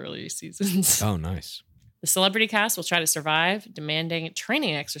character in the early seasons. Oh, nice. The celebrity cast will try to survive, demanding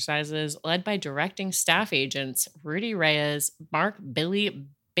training exercises led by directing staff agents Rudy Reyes, Mark Billingham,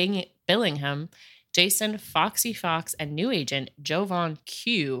 Jason Foxy Fox, and new agent Jovan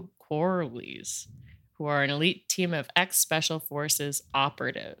Q. Corleys, who are an elite team of ex-Special Forces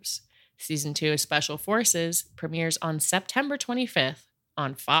operatives. Season 2 of Special Forces premieres on September 25th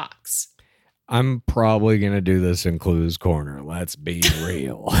on Fox. I'm probably going to do this in Clue's Corner. Let's be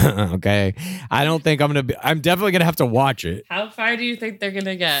real. Okay? I don't think I'm definitely going to have to watch it. How far do you think they're going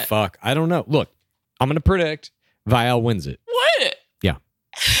to get? Fuck. I don't know. Look, I'm going to predict Vial wins it. What? Yeah.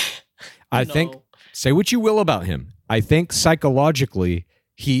 I think, say what you will about him. I think psychologically,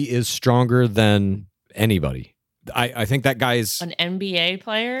 he is stronger than anybody. I think that guy's... An NBA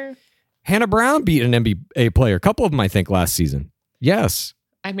player? Hannah Brown beat an NBA player. A couple of them, I think, last season. Yes.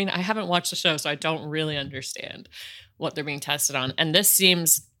 I mean, I haven't watched the show, so I don't really understand what they're being tested on. And this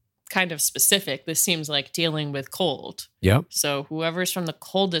seems kind of specific. This seems like dealing with cold. Yep. So whoever's from the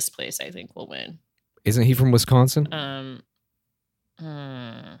coldest place, I think, will win. Isn't he from Wisconsin?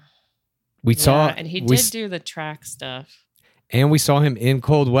 We saw... And he did do the track stuff. And we saw him in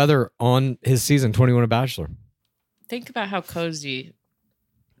cold weather on his season 21 of Bachelor. Think about how cozy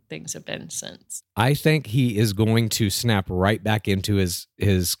things have been since. I think he is going to snap right back into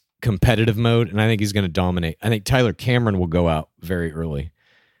his competitive mode, and I think he's going to dominate. I think Tyler Cameron will go out very early.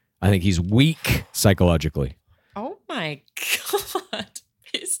 I think he's weak psychologically. Oh my God.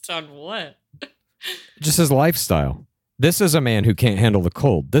 Based on what? Just his lifestyle. This is a man who can't handle the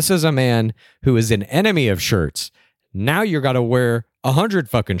cold. This is a man who is an enemy of shirts. Now you got to wear 100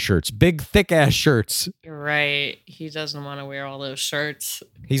 fucking shirts, big, thick ass shirts. You're right. He doesn't want to wear all those shirts.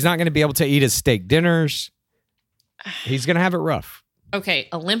 He's not going to be able to eat his steak dinners. He's going to have it rough. Okay.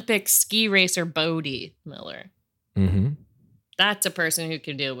 Olympic ski racer Bode Miller. Mm-hmm. That's a person who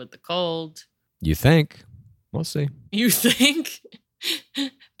can deal with the cold. You think? We'll see. You think?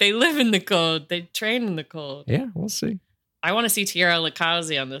 They live in the cold. They train in the cold. Yeah, we'll see. I want to see Tiara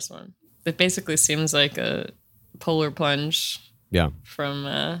Lakazi on this one. It basically seems like a polar plunge. Yeah.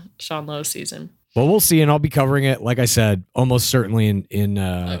 From Sean Lowe's season. Well, we'll see, and I'll be covering it, like I said, almost certainly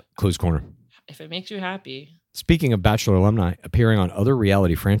in Clue's Corner. If it makes you happy. Speaking of Bachelor alumni appearing on other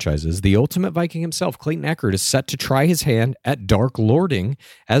reality franchises, the ultimate Viking himself, Clayton Echard, is set to try his hand at Dark Lording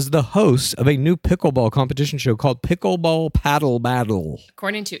as the host of a new pickleball competition show called Pickleball Paddle Battle.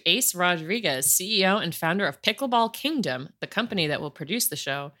 According to Ace Rodriguez, CEO and founder of Pickleball Kingdom, the company that will produce the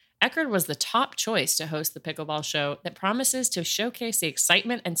show, Eckerd was the top choice to host the pickleball show that promises to showcase the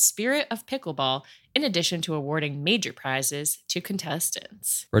excitement and spirit of pickleball in addition to awarding major prizes to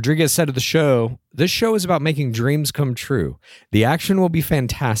contestants. Rodriguez said of the show, "This show is about making dreams come true. The action will be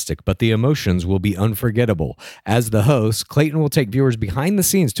fantastic, but the emotions will be unforgettable. As the host, Clayton will take viewers behind the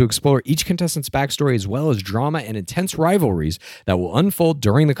scenes to explore each contestant's backstory as well as drama and intense rivalries that will unfold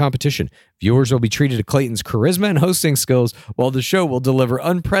during the competition. Viewers will be treated to Clayton's charisma and hosting skills, while the show will deliver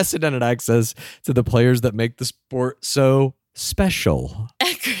unprecedented access to the players that make the sport so special."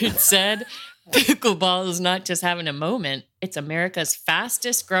 Eckerd said, "Pickleball is not just having a moment, it's America's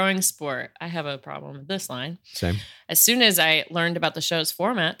fastest growing sport." I have a problem with this line. Same. As soon as I learned about the show's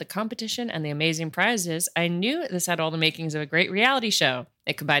format, the competition, and the amazing prizes, I knew this had all the makings of a great reality show.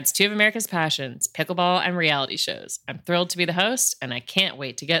 It combines two of America's passions, pickleball and reality shows. I'm thrilled to be the host, and I can't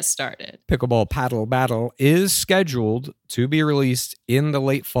wait to get started. Pickleball Paddle Battle is scheduled to be released in the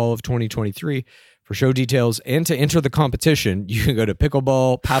late fall of 2023. For show details and to enter the competition, you can go to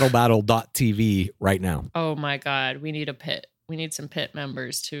pickleballpaddlebattle.tv right now. Oh my God, we need a pit. We need some pit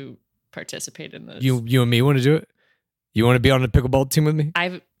members to participate in this. You and me want to do it? You want to be on the pickleball team with me?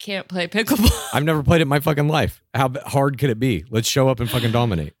 I can't play pickleball. I've never played it in my fucking life. How hard could it be? Let's show up and fucking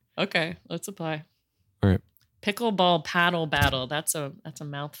dominate. Okay, let's apply. All right. Pickleball paddle battle. That's a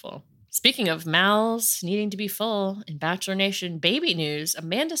mouthful. Speaking of mouths needing to be full, in Bachelor Nation baby news,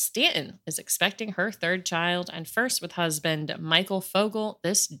 Amanda Stanton is expecting her third child and first with husband Michael Fogel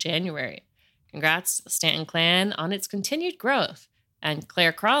this January. Congrats to the Stanton clan on its continued growth. And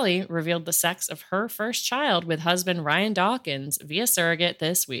Claire Crawley revealed the sex of her first child with husband Ryan Dawkins via surrogate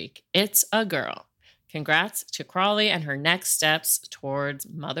this week. It's a girl. Congrats to Crawley and her next steps towards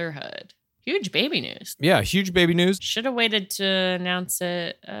motherhood. Huge baby news. Yeah, huge baby news. Should have waited to announce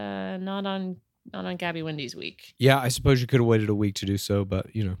it. Not on Gabby Wendy's week. Yeah, I suppose you could have waited a week to do so, but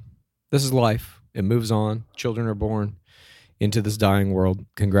this is life. It moves on. Children are born into this dying world.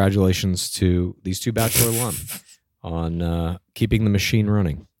 Congratulations to these two Bachelor alum on keeping the machine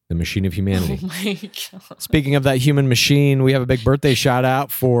running, the machine of humanity. Oh my God. Speaking of that human machine, we have a big birthday shout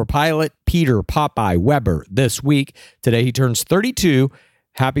out for pilot Peter Popeye Weber this week. Today he turns 32.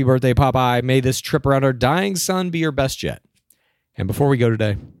 Happy birthday, Popeye. May this trip around our dying sun be your best yet. And before we go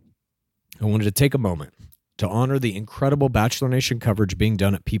today, I wanted to take a moment to honor the incredible Bachelor Nation coverage being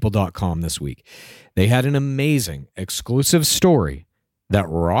done at people.com this week. They had an amazing exclusive story that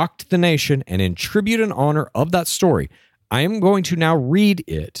rocked the nation, and in tribute and honor of that story, I am going to now read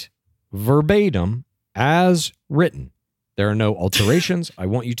it verbatim as written. There are no alterations. I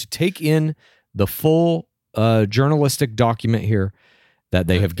want you to take in the full journalistic document here that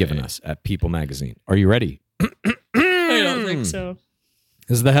they have given us at People Magazine. Are you ready? I don't think so.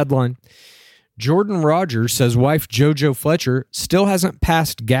 This is the headline. Jordan Rogers says wife JoJo Fletcher still hasn't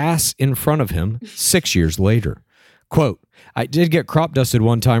passed gas in front of him 6 years later. Quote, "I did get crop dusted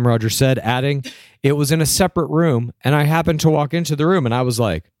one time," Rogers said, adding, "It was in a separate room, and I happened to walk into the room, and I was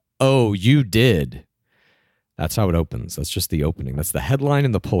like, oh, you did." That's how it opens. That's just the opening. That's the headline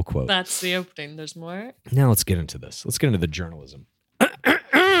and the pull quote. That's the opening. There's more? Now let's get into this. Let's get into the journalism.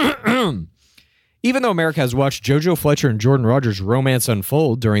 Even though America has watched JoJo Fletcher and Jordan Rogers' romance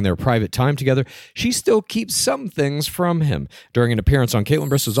unfold during their private time together, she still keeps some things from him. During an appearance on Caitlin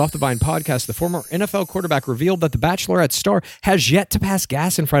Bristol's Off the Vine podcast, the former NFL quarterback revealed that the Bachelorette star has yet to pass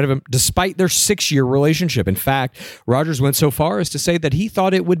gas in front of him despite their 6-year relationship. In fact, Rogers went so far as to say that he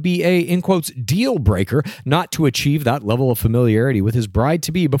thought it would be a, in quotes, deal breaker not to achieve that level of familiarity with his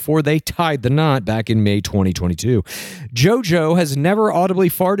bride-to-be before they tied the knot back in May 2022. JoJo has never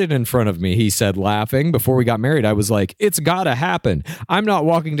audibly farted in front of me, he said, laughing. Before we got married, I was like, it's gotta happen. I'm not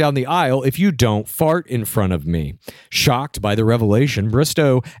walking down the aisle if you don't fart in front of me. Shocked by the revelation,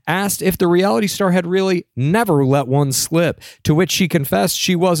 Bristow asked if the reality star had really never let one slip, to which she confessed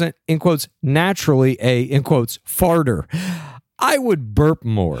she wasn't, in quotes, naturally a, in quotes, farter. I would burp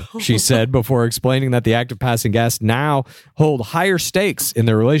more, she said, before explaining that the act of passing gas now hold higher stakes in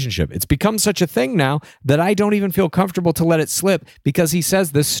their relationship. It's become such a thing now that I don't even feel comfortable to let it slip because he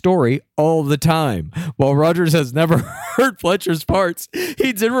says this story all the time. While Rogers has never heard Fletcher's parts,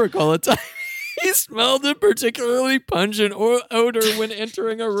 he did recall a time he smelled a particularly pungent odor when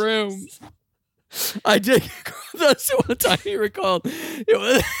entering a room. I did. That's the one time he recalled. It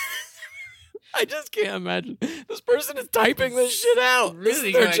was... I just can't imagine. This person is typing this shit out. Really this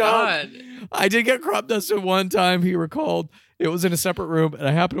is their job. on? I did get crop dusted one time, he recalled. It was in a separate room, and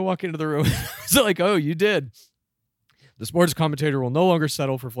I happened to walk into the room. It's like, oh, you did. The sports commentator will no longer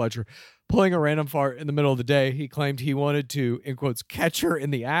settle for Fletcher pulling a random fart in the middle of the day. He claimed he wanted to, in quotes, catch her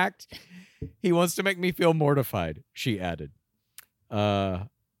in the act. He wants to make me feel mortified, she added.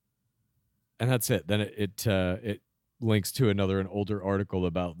 And that's it. Then it links to an older article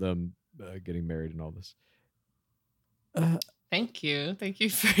about them getting married and all this. Thank you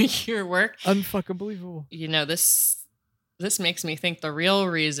for your work. Unfucking believable. You know, this makes me think the real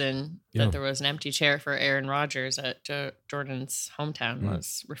reason that there was an empty chair for Aaron Rodgers at Jordan's hometown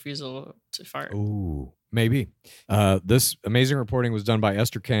was refusal to fart. Ooh, maybe. This amazing reporting was done by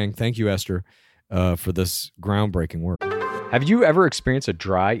Esther Kang. Thank you, Esther, for this groundbreaking work. Have you ever experienced a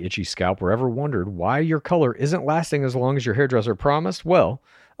dry, itchy scalp or ever wondered why your color isn't lasting as long as your hairdresser promised? Well,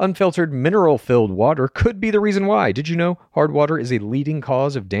 unfiltered, mineral-filled water could be the reason why. Did you know hard water is a leading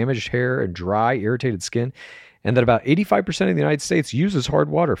cause of damaged hair and dry, irritated skin? And that about 85% of the United States uses hard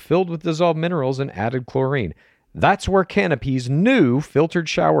water filled with dissolved minerals and added chlorine. That's where Canopy's new filtered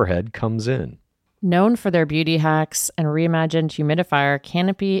shower head comes in. Known for their beauty hacks and reimagined humidifier,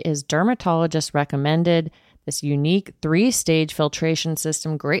 Canopy is dermatologist recommended. This unique 3-stage filtration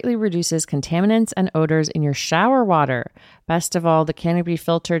system greatly reduces contaminants and odors in your shower water. Best of all, the Canopy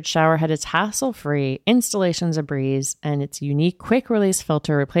filtered shower head is hassle-free, installation's a breeze, and its unique quick-release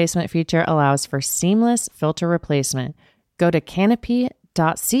filter replacement feature allows for seamless filter replacement. Go to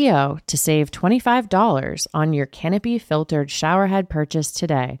canopy.co to save $25 on your Canopy filtered shower head purchase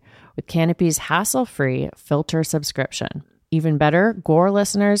today with Canopy's hassle-free filter subscription. Even better, Gore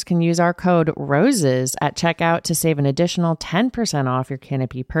listeners can use our code ROSES at checkout to save an additional 10% off your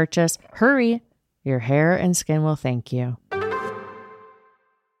Canopy purchase. Hurry, your hair and skin will thank you.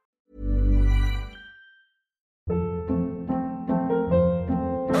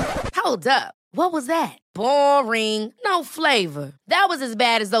 Hold up. What was that? Boring. No flavor. That was as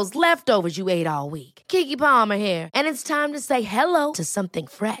bad as those leftovers you ate all week. Keke Palmer here, and it's time to say hello to something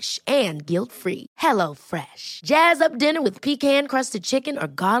fresh and guilt-free. Hello Fresh. Jazz up dinner with pecan-crusted chicken or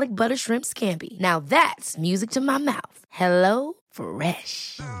garlic butter shrimp scampi. Now that's music to my mouth. Hello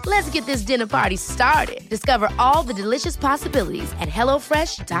Fresh. Let's get this dinner party started. Discover all the delicious possibilities at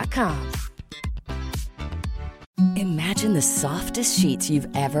hellofresh.com. Imagine the softest sheets you've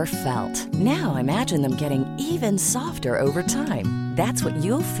ever felt. Now imagine them getting even softer over time. That's what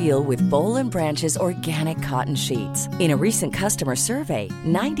you'll feel with Boll & Branch's organic cotton sheets. In a recent customer survey,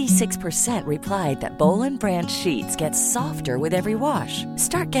 96% replied that Boll & Branch sheets get softer with every wash.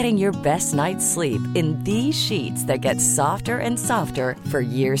 Start getting your best night's sleep in these sheets that get softer and softer for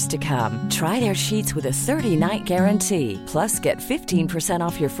years to come. Try their sheets with a 30-night guarantee. Plus, get 15%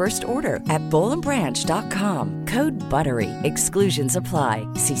 off your first order at bollandbranch.com. Code BUTTERY. Exclusions apply.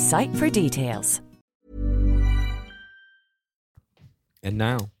 See site for details. And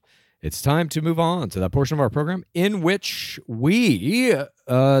now it's time to move on to that portion of our program in which we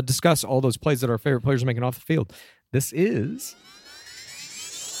discuss all those plays that our favorite players are making off the field. This is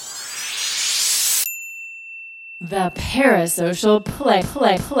the parasocial play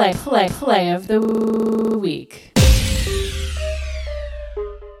of the week.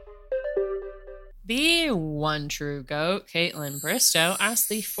 The one true GOAT, Caitlin Bristow, asked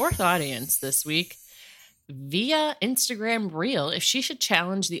the fourth audience this week via Instagram Reel if she should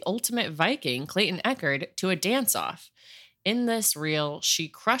challenge the ultimate Viking, Clayton Echard, to a dance-off. In this reel, she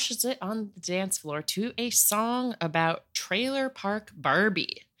crushes it on the dance floor to a song about Trailer Park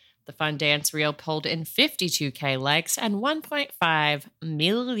Barbie. The fun dance reel pulled in 52K likes and 1.5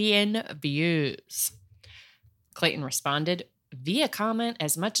 million views. Clayton responded via comment,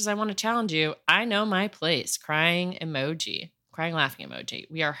 "As much as I want to challenge you, I know my place." Crying laughing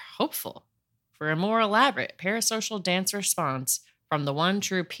emoji. We are hopeful for a more elaborate parasocial dance response from the one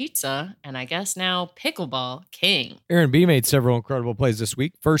true pizza and I guess now pickleball king. Aaron B made several incredible plays this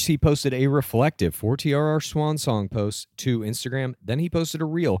week. First, he posted a reflective 4TRR Swan Song post to Instagram. Then he posted a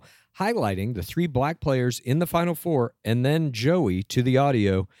reel highlighting the 3 black players in the Final Four, and then Joey to the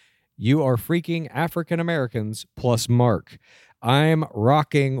audio, "You are freaking African Americans plus Mark. I'm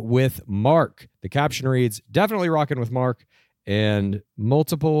rocking with Mark." The caption reads, "Definitely rocking with Mark," and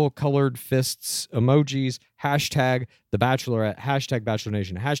multiple colored fists emojis, hashtag The Bachelorette, hashtag Bachelor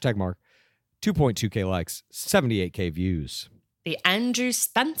Nation, hashtag Mark. 2.2K likes, 78K views. The Andrew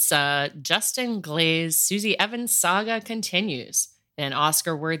Spencer, Justin Glaze, Susie Evans saga continues. In an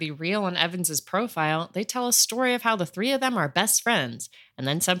Oscar-worthy reel on Evans' profile, they tell a story of how the 3 of them are best friends, and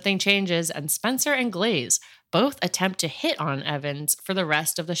then something changes, and Spencer and Glaze both attempt to hit on Evans for the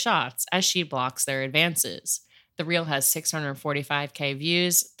rest of the shots as she blocks their advances. The reel has 645K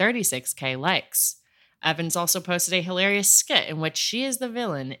views, 36K likes. Evans also posted a hilarious skit in which she is the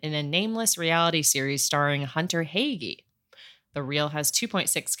villain in a nameless reality series starring Hunter Hagee. The reel has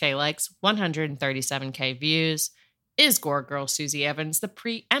 2.6K likes, 137K views. Is Gore Girl Susie Evans the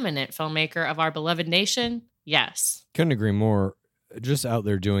preeminent filmmaker of our beloved nation? Yes. Couldn't agree more. just out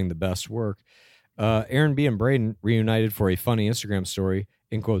there doing the best work. Aaron B. and Braden reunited for a funny Instagram story,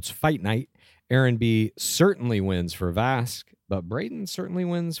 in quotes, fight night. Aaron B. certainly wins for Vask, but Braden certainly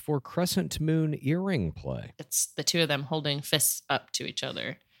wins for Crescent Moon earring play. It's the two of them holding fists up to each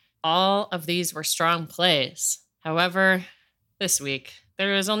other. All of these were strong plays. However, this week,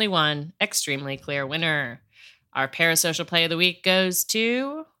 there is only one extremely clear winner. Our parasocial play of the week goes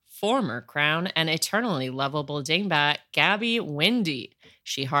to former Crown and eternally lovable dingbat, Gabby Windy.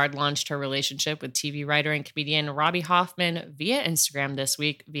 She hard-launched her relationship with TV writer and comedian Robbie Hoffman via Instagram this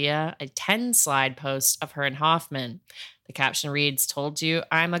week via a 10-slide post of her and Hoffman. The caption reads, "Told you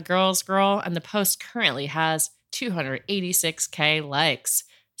I'm a girl's girl," and the post currently has 286K likes,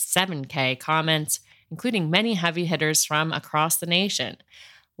 7K comments, including many heavy hitters from across the nation,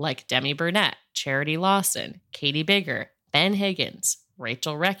 like Demi Burnett, Charity Lawson, Katie Bigger, Ben Higgins,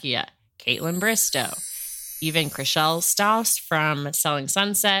 Rachel Recchia, Caitlin Bristow, even Chriselle Staus from Selling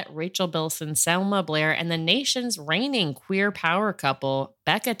Sunset, Rachel Bilson, Selma Blair, and the nation's reigning queer power couple,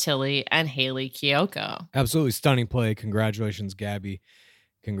 Becca Tilley and Haley Kiyoko. Absolutely stunning play. Congratulations, Gabby.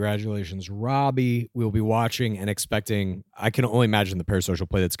 Congratulations, Robbie. We'll be watching and expecting, I can only imagine the parasocial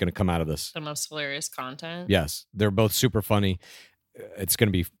play that's going to come out of this. The most hilarious content. Yes, they're both super funny. It's going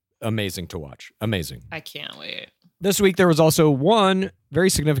to be amazing to watch. Amazing. I can't wait. This week, there was also one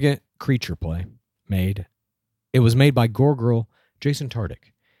very significant creature play made. It was made by Gore Girl Jason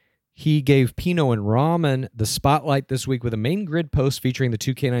Tardik. He gave Pino and Ramen the spotlight this week with a main grid post featuring the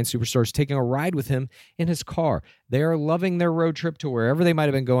two K9 superstars taking a ride with him in his car. They are loving their road trip to wherever they might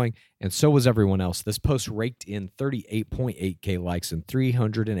have been going, and so was everyone else. This post raked in 38.8K likes and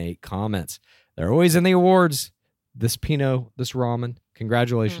 308 comments. They're always in the awards. This Pino, this Ramen,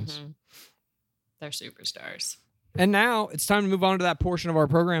 congratulations. Mm-hmm. They're superstars. And now it's time to move on to that portion of our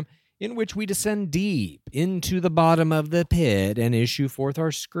program in which we descend deep into the bottom of the pit and issue forth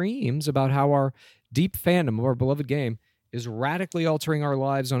our screams about how our deep fandom of our beloved game is radically altering our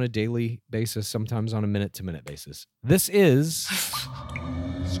lives on a daily basis, sometimes on a minute-to-minute basis. This is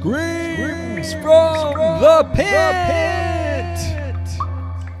Screams from the Pit!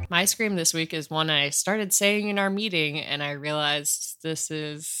 My scream this week is one I started saying in our meeting, and I realized this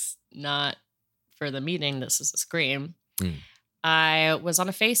is not for the meeting, this is a scream. I was on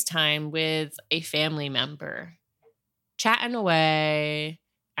a FaceTime with a family member, chatting away,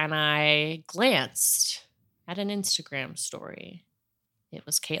 and I glanced at an Instagram story. It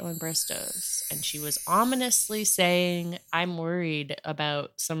was Caitlin Bristow's, and she was ominously saying, "I'm worried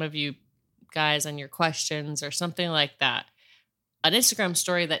about some of you guys and your questions," or something like that. An Instagram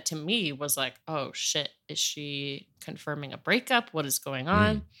story that to me was like, oh shit, is she confirming a breakup? What is going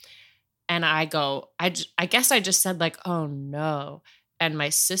on? And I go, I guess I just said like, oh no. And my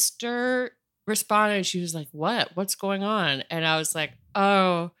sister responded. She was like, what? What's going on? And I was like,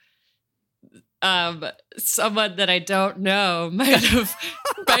 oh, someone that I don't know might have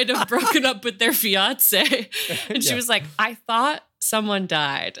broken up with their fiance. And she was like, I thought someone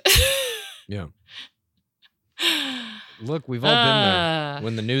died. Yeah. Look, we've all been there.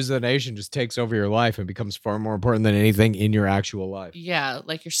 When the news of the nation just takes over your life and becomes far more important than anything in your actual life. Yeah,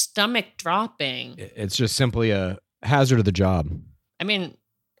 like your stomach dropping. It's just simply a hazard of the job. I mean,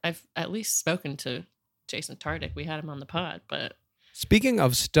 I've at least spoken to Jason Tardik. We had him on the pod, but... Speaking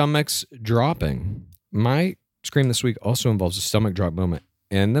of stomachs dropping, my scream this week also involves a stomach drop moment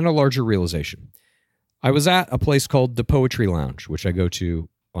and then a larger realization. I was at a place called the Poetry Lounge, which I go to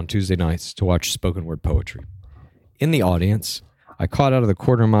on Tuesday nights to watch spoken word poetry. In the audience, I caught out of the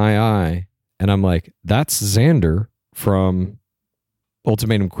corner of my eye, and I'm like, that's Xander from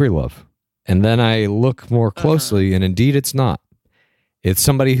Ultimatum Queer Love. And then I look more closely, and indeed it's not. It's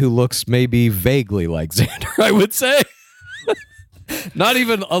somebody who looks maybe vaguely like Xander, I would say. Not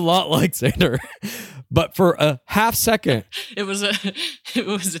even a lot like Xander. But for a half second... It was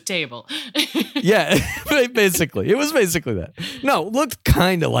a table. Yeah, basically. It was basically that. No, looked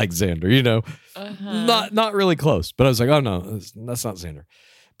kind of like Xander, you know. Not really close. But I was like, oh no, that's not Xander.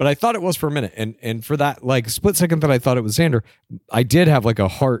 But I thought it was for a minute. And for that like split second that I thought it was Xander, I did have like a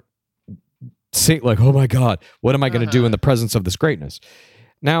heart sink, like, oh my God, what am I going to do in the presence of this greatness?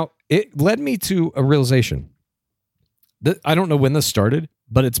 Now, it led me to a realization. I don't know when this started,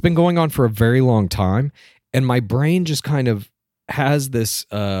 but it's been going on for a very long time. And my brain just kind of has this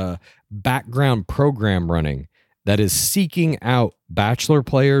background program running that is seeking out Bachelor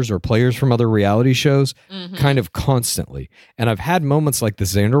players or players from other reality shows kind of constantly. And I've had moments like the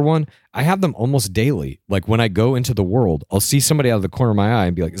Xander one. I have them almost daily. Like when I go into the world, I'll see somebody out of the corner of my eye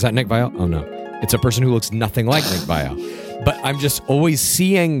and be like, is that Nick Viall? Oh no, it's a person who looks nothing like Nick Viall. But I'm just always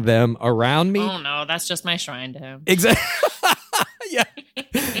seeing them around me. Oh no, that's just my shrine to him. Exactly.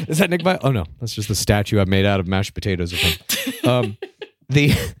 Is that Nick Viall? Oh no, that's just the statue I've made out of mashed potatoes of him.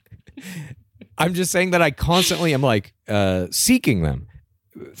 I'm just saying that I constantly am like seeking them,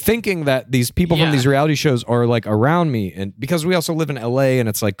 thinking that these people from these reality shows are like around me, and because we also live in LA and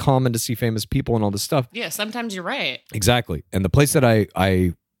it's like common to see famous people and all this stuff. Yeah, sometimes you're right. Exactly. And the place that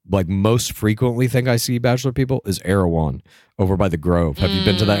I like most frequently think I see Bachelor people is Erewhon over by the Grove. Have you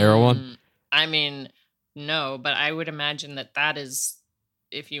been to that Erewhon? I mean, no, but I would imagine that is,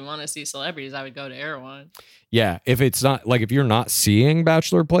 if you want to see celebrities, I would go to Erewhon. Yeah, if it's not like if you're not seeing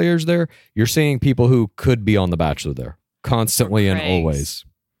Bachelor players there, you're seeing people who could be on The Bachelor there constantly and always.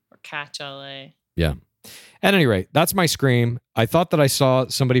 Or Catch LA. Yeah. At any rate, that's my scream. I thought that I saw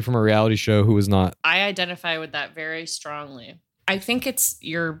somebody from a reality show who was not. I identify with that very strongly. I think it's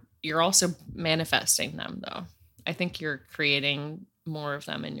you're also manifesting them though. I think you're creating more of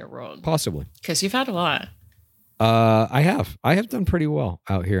them in your world. Possibly. Because you've had a lot. I have done pretty well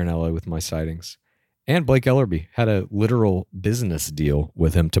out here in LA with my sightings. And Blake Ellerby had a literal business deal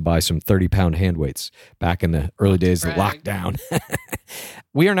with him to buy some 30-pound hand weights back in the early days of lockdown.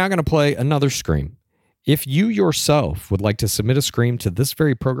 We are now going to play another scream. If you yourself would like to submit a scream to this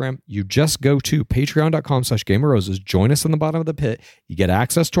very program, you just go to patreon.com/gameofroses, join us in the bottom of the pit. You get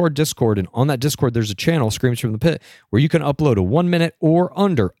access to our Discord, and on that Discord, there's a channel, Screams from the Pit, where you can upload a 1 minute or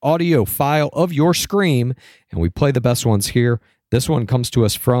under audio file of your scream, and we play the best ones here. This one comes to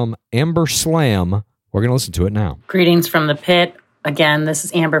us from Amber Slam. We're going to listen to it now. Greetings from the pit. Again, this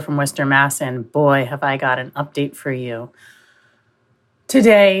is Amber from Worcester, Mass, and boy, have I got an update for you.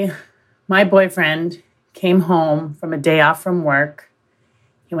 Today, my boyfriend came home from a day off from work.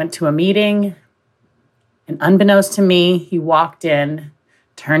 He went to a meeting, and unbeknownst to me, he walked in,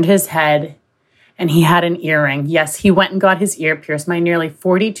 turned his head, and he had an earring. Yes, he went and got his ear pierced. My nearly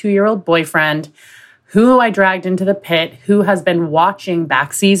 42-year-old boyfriend, who I dragged into the pit, who has been watching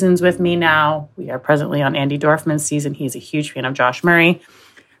back seasons with me now. We are presently on Andy Dorfman's season. He's a huge fan of Josh Murray.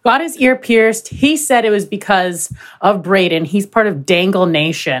 Got his ear pierced. He said it was because of Braden. He's part of Dangle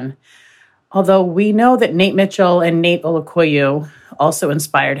Nation. Although we know that Nate Mitchell and Nate Olukoyu also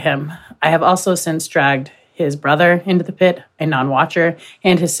inspired him. I have also since dragged his brother into the pit, a non-watcher,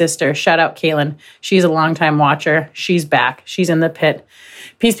 and his sister. Shout out Kaylin. She's a longtime watcher. She's back. She's in the pit.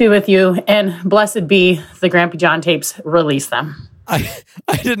 Peace be with you, and blessed be the Grampy John tapes. Release them. I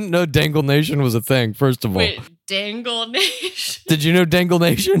didn't know Dangle Nation was a thing, first of all. Wait, Dangle Nation? Did you know Dangle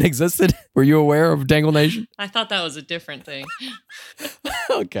Nation existed? Were you aware of Dangle Nation? I thought that was a different thing.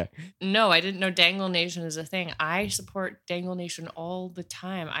 Okay. No, I didn't know Dangle Nation is a thing. I support Dangle Nation all the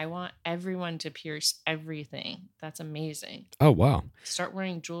time. I want everyone to pierce everything. That's amazing. Oh, wow. Start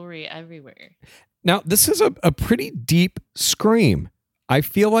wearing jewelry everywhere. Now, this is a pretty deep scream. I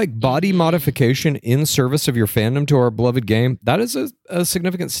feel like body modification in service of your fandom to our beloved game, that is a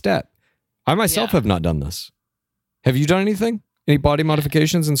significant step. I myself have not done this. Have you done anything? Any body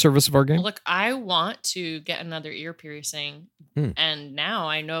modifications in service of our game? Look, I want to get another ear piercing, and now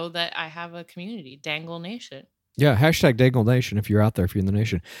I know that I have a community, Dangle Nation. Yeah, hashtag Dangle Nation if you're out there, if you're in the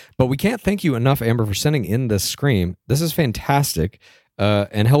nation. But we can't thank you enough, Amber, for sending in this scream. This is fantastic.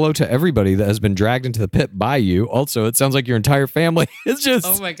 And hello to everybody that has been dragged into the pit by you. Also, it sounds like your entire family is just...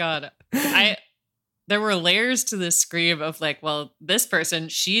 Oh my God. There were layers to this scream of like, well, this person,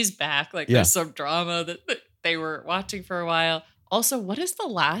 she's back. Like there's some drama that they were watching for a while. Also, what is the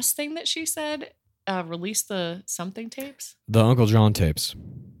last thing that she said? Release the something tapes? The Uncle John tapes.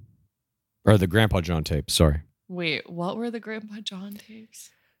 Or the Grandpa John tapes, sorry. Wait, what were the Grandpa John tapes?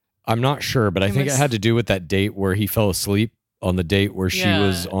 I'm not sure, but I think it had to do with that date where he fell asleep on the date where she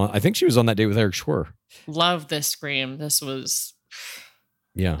was on. I think she was on that date with Eric Schwer. Love this scream. This was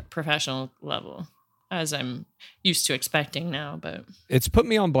professional level, as I'm used to expecting now. But it's put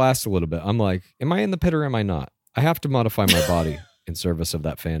me on blast a little bit. I'm like, am I in the pit or am I not? I have to modify my body in service of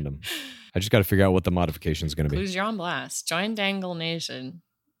that fandom. I just got to figure out what the modification is going to be. Who's you're on blast? Join Dangle Nation,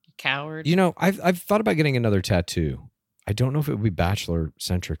 you coward. You know, I've thought about getting another tattoo. I don't know if it would be Bachelor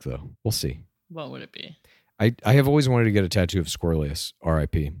centric though. We'll see. What would it be? I have always wanted to get a tattoo of Squirrelius,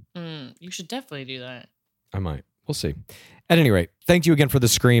 R.I.P. You should definitely do that. I might. We'll see. At any rate, thank you again for the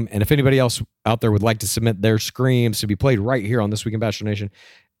scream. And if anybody else out there would like to submit their screams to be played right here on This Week in Bachelor Nation,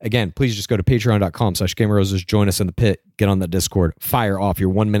 again, please just go to patreon.com/GameRoses, join us in the pit, get on that Discord, fire off your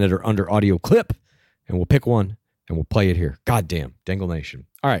 1 minute or under audio clip, and we'll pick one and we'll play it here. Goddamn, Dangle Nation.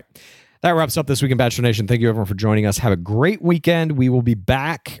 All right. That wraps up This Week in Bachelor Nation. Thank you everyone for joining us. Have a great weekend. We will be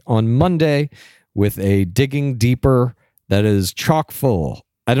back on Monday with a digging deeper that is chock full.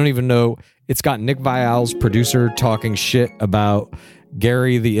 I don't even know. It's got Nick Viall's producer talking shit about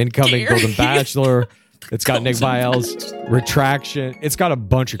Gary, the incoming Golden Bachelor. It's got Nick Viall's retraction. It's got a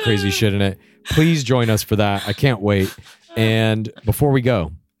bunch of crazy shit in it. Please join us for that. I can't wait. And before we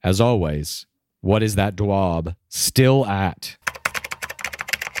go, as always, what is that dwab still at?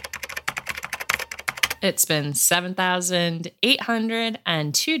 It's been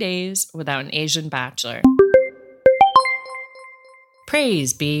 7,802 days without an Asian bachelor.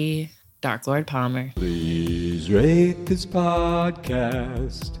 Praise be Dark Lord Palmer. Please rate this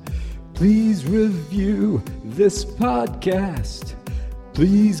podcast. Please review this podcast.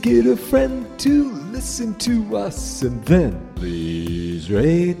 Please get a friend to listen to us, and then please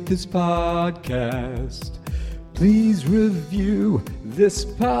rate this podcast. Please review this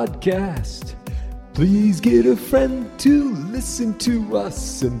podcast. Please get a friend to listen to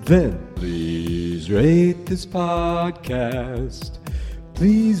us, and then please rate this podcast.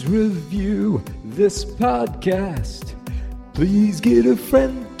 Please review this podcast. Please get a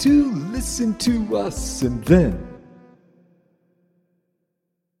friend to listen to us, and then